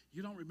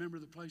 You don't remember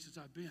the places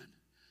I've been.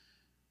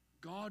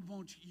 God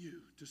wants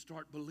you to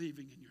start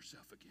believing in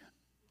yourself again.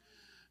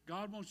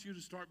 God wants you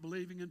to start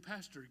believing in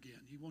pastor again.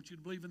 He wants you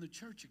to believe in the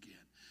church again.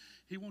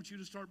 He wants you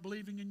to start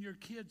believing in your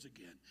kids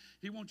again.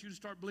 He wants you to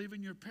start believing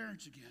in your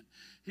parents again.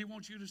 He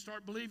wants you to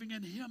start believing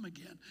in him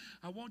again.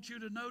 I want you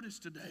to notice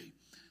today,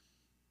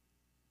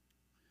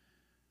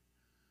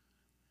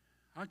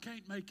 I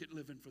can't make it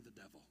living for the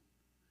devil.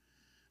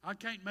 I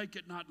can't make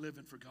it not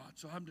living for God.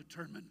 So I'm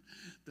determined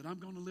that I'm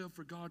going to live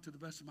for God to the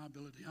best of my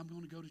ability. I'm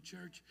going to go to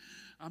church.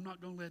 I'm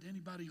not going to let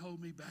anybody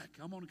hold me back.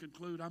 I'm going to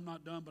conclude. I'm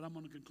not done, but I'm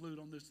going to conclude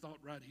on this thought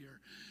right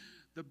here.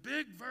 The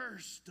big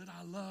verse that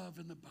I love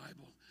in the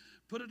Bible,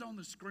 put it on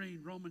the screen,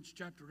 Romans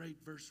chapter 8,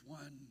 verse 1.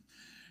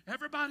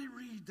 Everybody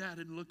read that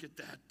and look at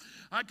that.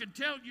 I could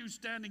tell you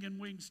standing in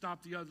Wingstop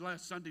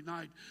last Sunday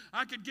night,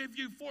 I could give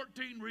you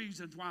 14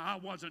 reasons why I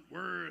wasn't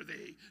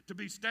worthy to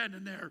be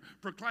standing there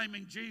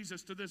proclaiming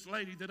Jesus to this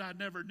lady that I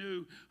never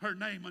knew her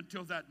name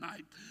until that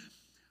night.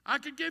 I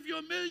could give you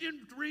a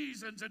million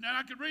reasons, and then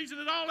I could reason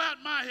it all out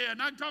in my head.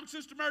 And I can talk to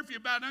Sister Murphy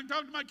about it, and I can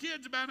talk to my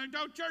kids about it, and I can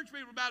talk to church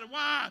people about it.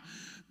 Why?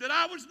 That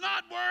I was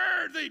not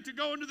worthy to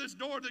go into this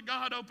door that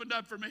God opened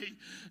up for me.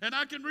 And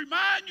I can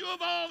remind you of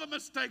all the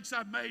mistakes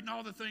I've made and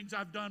all the things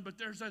I've done, but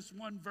there's this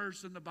one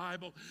verse in the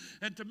Bible.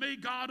 And to me,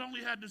 God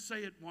only had to say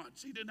it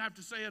once. He didn't have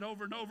to say it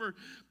over and over.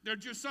 There are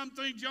just some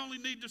things you only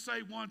need to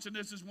say once, and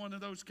this is one of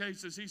those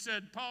cases.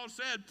 Paul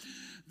said,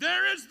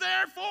 there is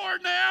therefore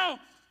now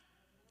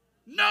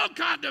no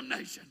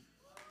condemnation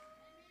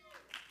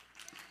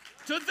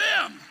to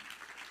them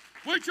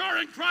which are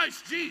in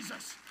Christ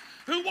Jesus,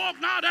 who walk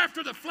not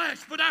after the flesh,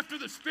 but after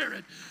the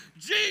Spirit.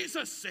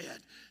 Jesus said,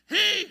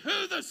 he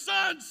who the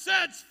Son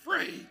sets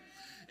free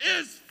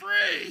is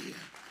free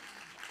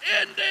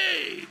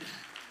indeed.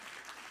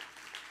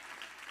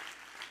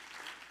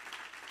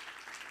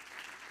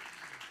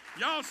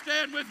 Y'all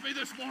stand with me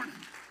this morning.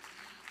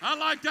 I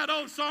like that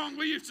old song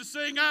we used to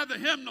sing out of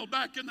the hymnal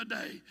back in the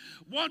day.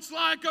 Once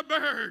like a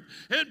bird,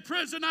 in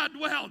prison I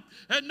dwelt,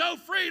 and no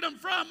freedom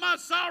from my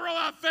sorrow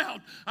I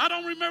felt. I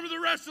don't remember the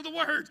rest of the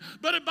words,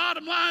 but the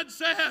bottom line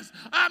says,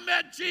 I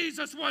met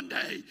Jesus one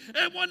day,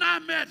 and when I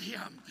met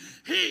him,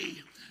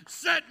 he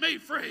set me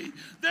free.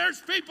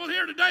 There's people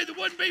here today that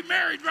wouldn't be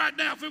married right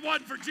now if it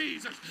wasn't for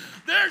Jesus.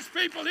 There's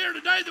people here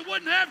today that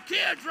wouldn't have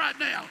kids right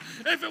now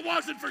if it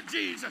wasn't for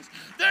Jesus.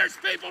 There's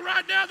people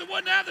right now that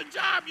wouldn't have the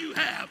job you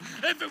have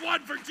if it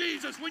wasn't for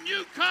Jesus. When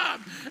you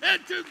come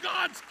into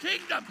God's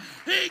kingdom,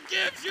 he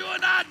gives you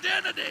an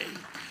identity.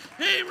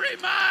 He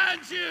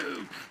reminds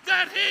you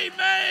that he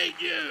made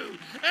you.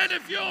 And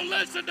if you'll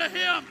listen to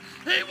him,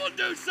 he will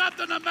do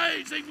something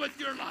amazing with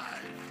your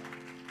life.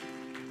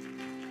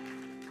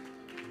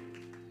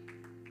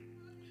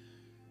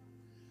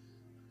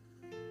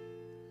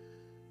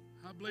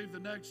 I believe the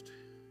next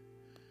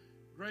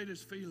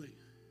greatest feeling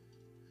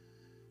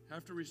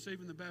after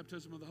receiving the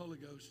baptism of the Holy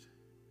Ghost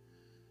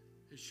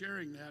is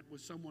sharing that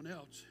with someone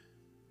else.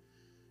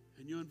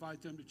 And you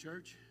invite them to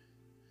church,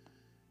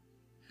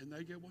 and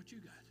they get what you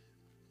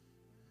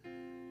got.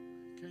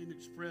 Can't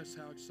express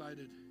how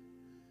excited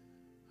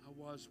I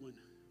was when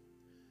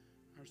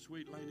our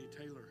sweet Lainey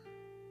Taylor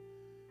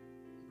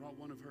brought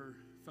one of her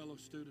fellow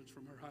students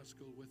from her high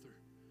school with her.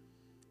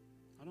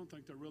 I don't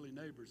think they're really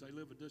neighbors. They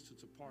live a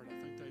distance apart. I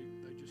think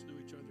they just knew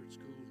each other at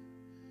school.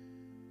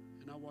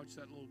 And I watched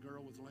that little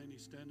girl with Lainey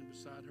standing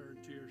beside her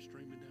and tears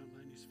streaming down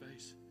Lainey's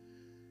face.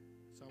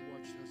 So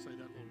I say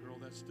that little girl,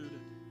 that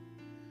student,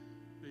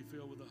 be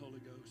filled with the Holy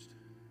Ghost.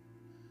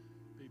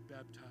 Be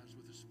baptized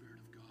with the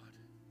Spirit of God.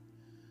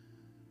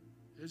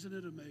 Isn't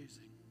it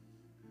amazing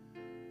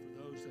for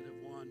those that have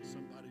won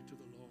somebody to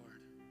the Lord?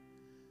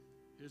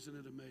 Isn't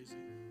it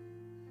amazing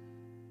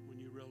when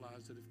you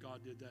realize that if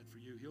God did that for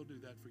you, He'll do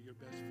that for your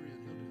best friend.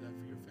 He'll do that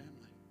for your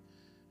family.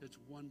 It's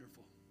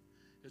wonderful.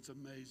 It's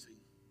amazing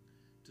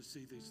to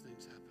see these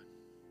things happen.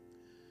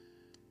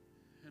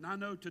 And I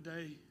know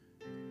today,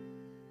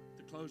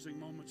 the closing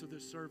moments of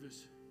this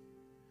service,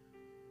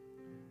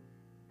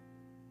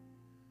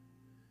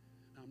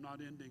 and I'm not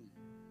ending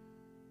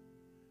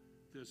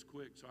this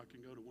quick so I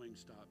can go to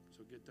Wingstop.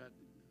 So get that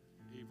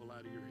evil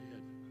out of your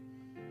head.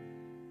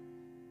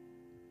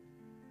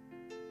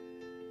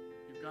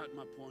 You've gotten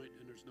my point,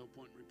 and there's no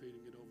point in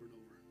repeating it over and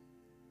over.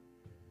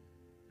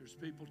 There's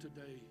people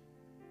today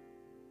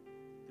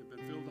that have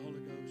been filled with the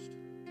Holy Ghost,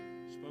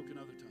 spoken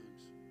other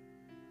tongues.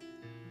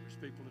 There's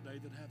people today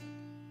that haven't.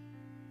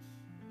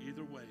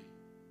 Either way,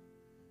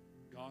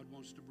 God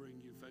wants to bring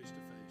you face to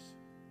face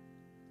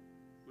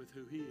with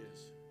who He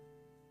is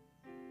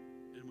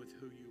and with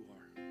who you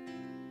are.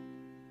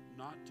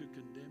 Not to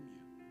condemn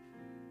you,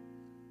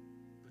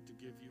 but to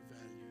give you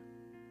value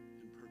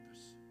and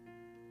purpose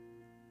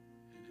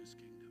in His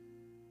kingdom.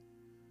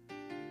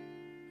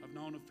 I've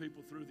known of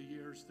people through the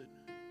years that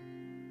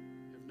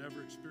have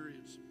never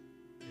experienced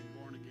being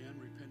born again,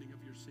 repenting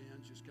of your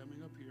sins, just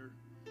coming up here,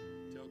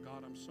 tell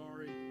God I'm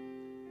sorry,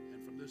 and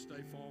from this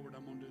day forward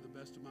I'm going to do the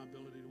best of my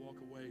ability to walk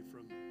away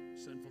from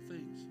sinful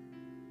things.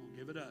 We'll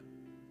give it up.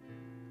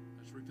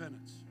 That's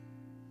repentance.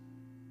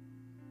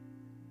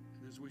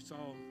 And as we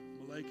saw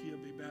Malakia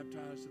be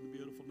baptized in the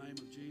beautiful name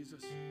of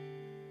Jesus,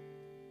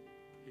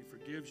 He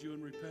forgives you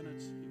in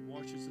repentance. He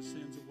washes the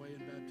sins away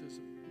in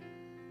baptism.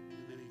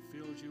 And then He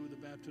fills you with the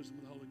baptism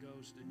of the Holy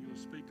Ghost, and you'll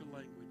speak a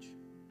language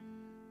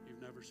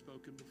you've never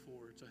spoken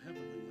before. It's a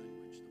heavenly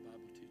language, the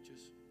Bible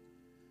teaches.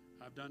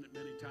 I've done it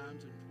many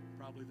times, and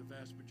probably the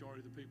vast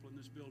majority of the people in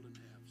this building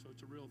have. So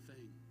it's a real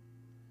thing.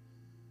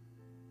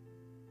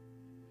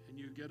 And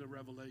you get a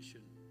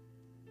revelation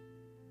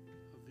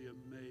of the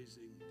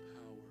amazing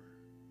power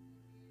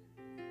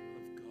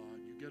of God.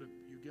 You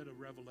get a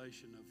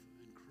revelation of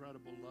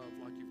incredible love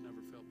like you've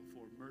never felt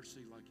before,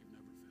 mercy like you've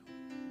never felt,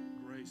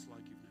 grace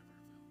like you've never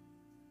felt.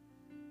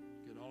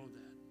 You get all of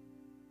that.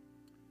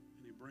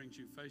 And He brings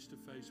you face to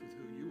face with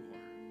who you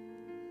are,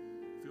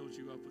 fills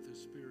you up with His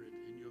Spirit,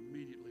 and you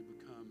immediately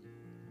become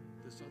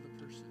this other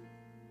person.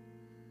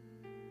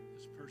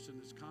 This person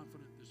that's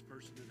confident, this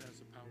person that has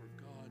the power of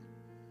God,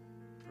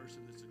 a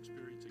person that's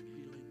experiencing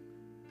healing,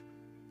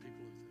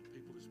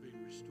 people that's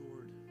being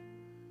restored,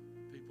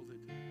 people that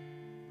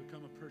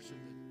become a person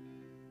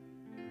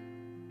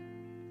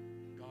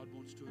that God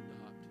wants to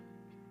adopt.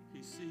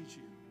 He sees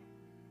you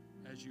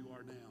as you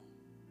are now,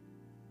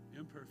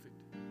 imperfect,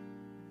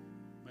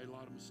 made a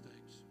lot of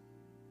mistakes.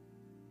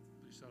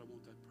 But He said, I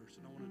want that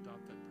person. I want to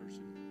adopt that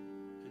person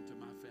into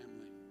my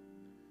family.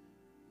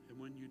 And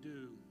when you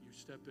do, you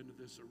step into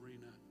this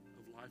arena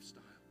of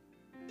lifestyle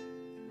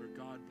where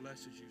God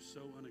blesses you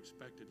so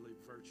unexpectedly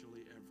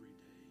virtually every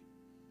day.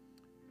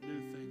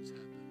 New things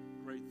happen.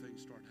 Great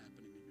things start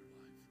happening in your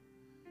life.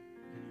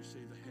 And you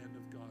see the hand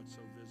of God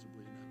so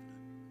visibly and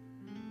evident.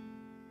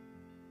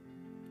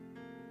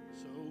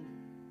 So,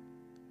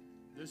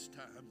 this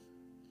time,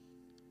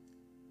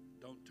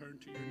 don't turn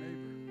to your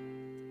neighbor.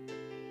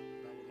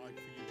 But I would like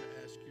for you to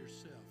ask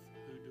yourself,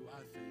 who do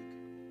I think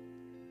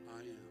I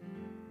am?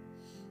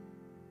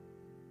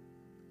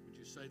 Would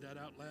you say that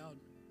out loud?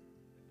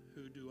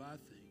 Who do I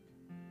think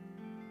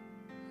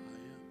I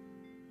am?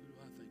 Who do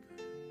I think I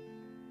am?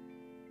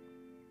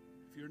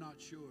 If you're not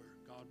sure,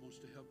 God wants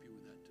to help you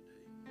with that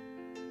today.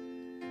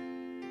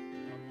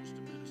 God wants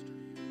to minister to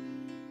you.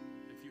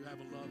 If you have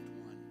a loved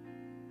one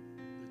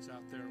that's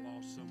out there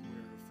lost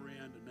somewhere, a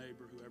friend, a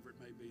neighbor, whoever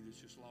it may be that's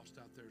just lost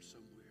out there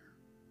somewhere,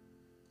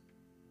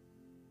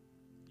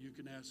 you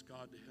can ask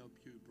God to help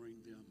you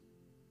bring them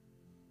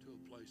to a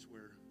place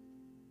where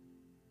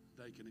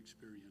they can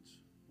experience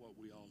what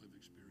we all have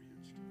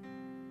experienced.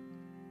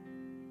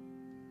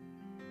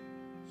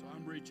 So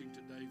I'm reaching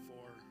today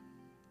for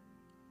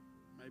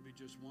maybe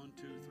just 1,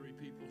 2, 3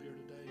 people here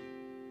today.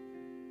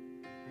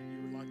 And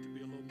you would like to be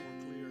a little more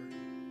clear in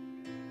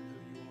who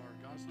you are.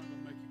 God's not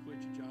going to make you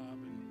quit your job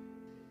and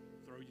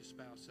throw your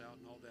spouse out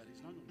and all that.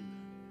 He's not going to do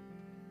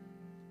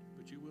that.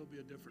 But you will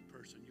be a different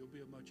person. You'll be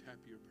a much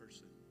happier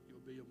person.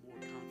 You'll be a more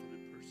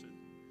confident person.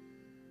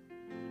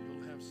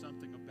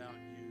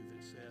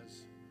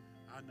 says,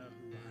 I know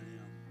who I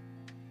am,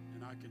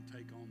 and I can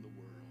take on the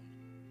world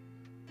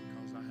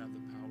because I have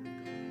the power of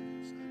God on the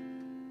inside of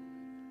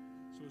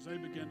me. So as they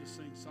begin to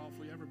sing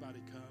softly,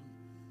 everybody come.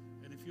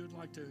 And if you would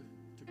like to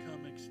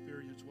come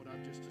experience what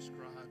I've just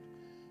described,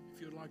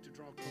 if you would like to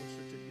draw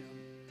closer to Him,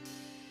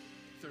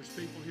 if there's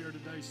people here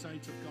today,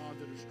 saints of God,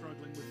 that are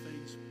struggling with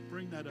things,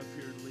 bring that up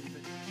here and leave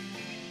it.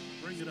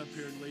 Bring it up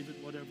here and leave it,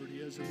 whatever it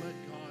is, and let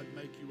God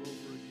make you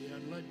over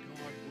again. Let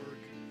God work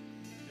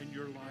in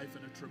your life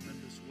in a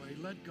tremendous way.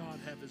 Let God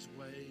have His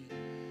way.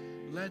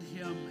 Let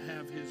Him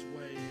have His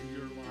way in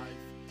your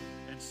life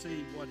and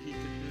see what He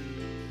can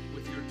do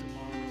with your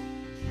tomorrow.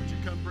 Would you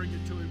come bring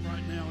it to Him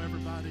right now,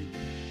 everybody?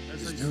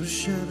 As There's they no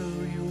sing. shadow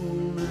you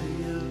won't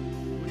light up,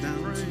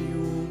 mountain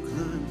you won't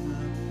climb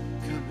up,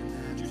 coming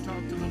Would at you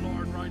talk to the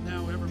Lord right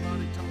now,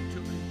 everybody? Talk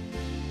to Him.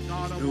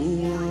 God, I no want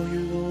more wall of you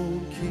you.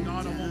 won't kick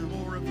God, I want down,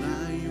 more of you.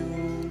 lie you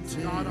won't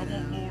tear God, I want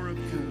down, more of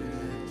you. coming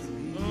after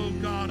me. Oh,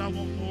 God, I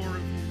want more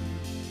of you.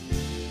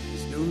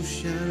 There's no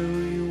shadow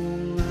you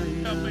won't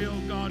light Help up, me,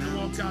 oh God, to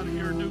walk out of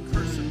here a new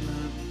person,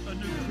 a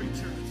new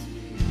creature.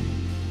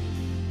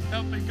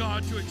 Help me,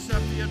 God, to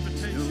accept the no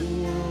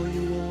invitation, wall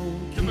you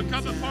won't to kick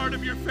become a part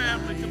of your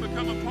family, to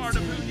become a part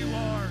of who you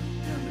are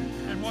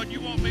and what you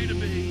want me to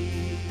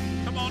be.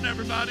 Come on,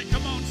 everybody.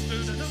 Come on,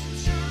 students.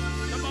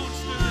 Come on,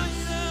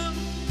 students.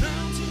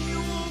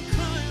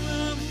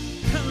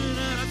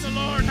 Let the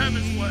Lord have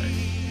His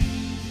way.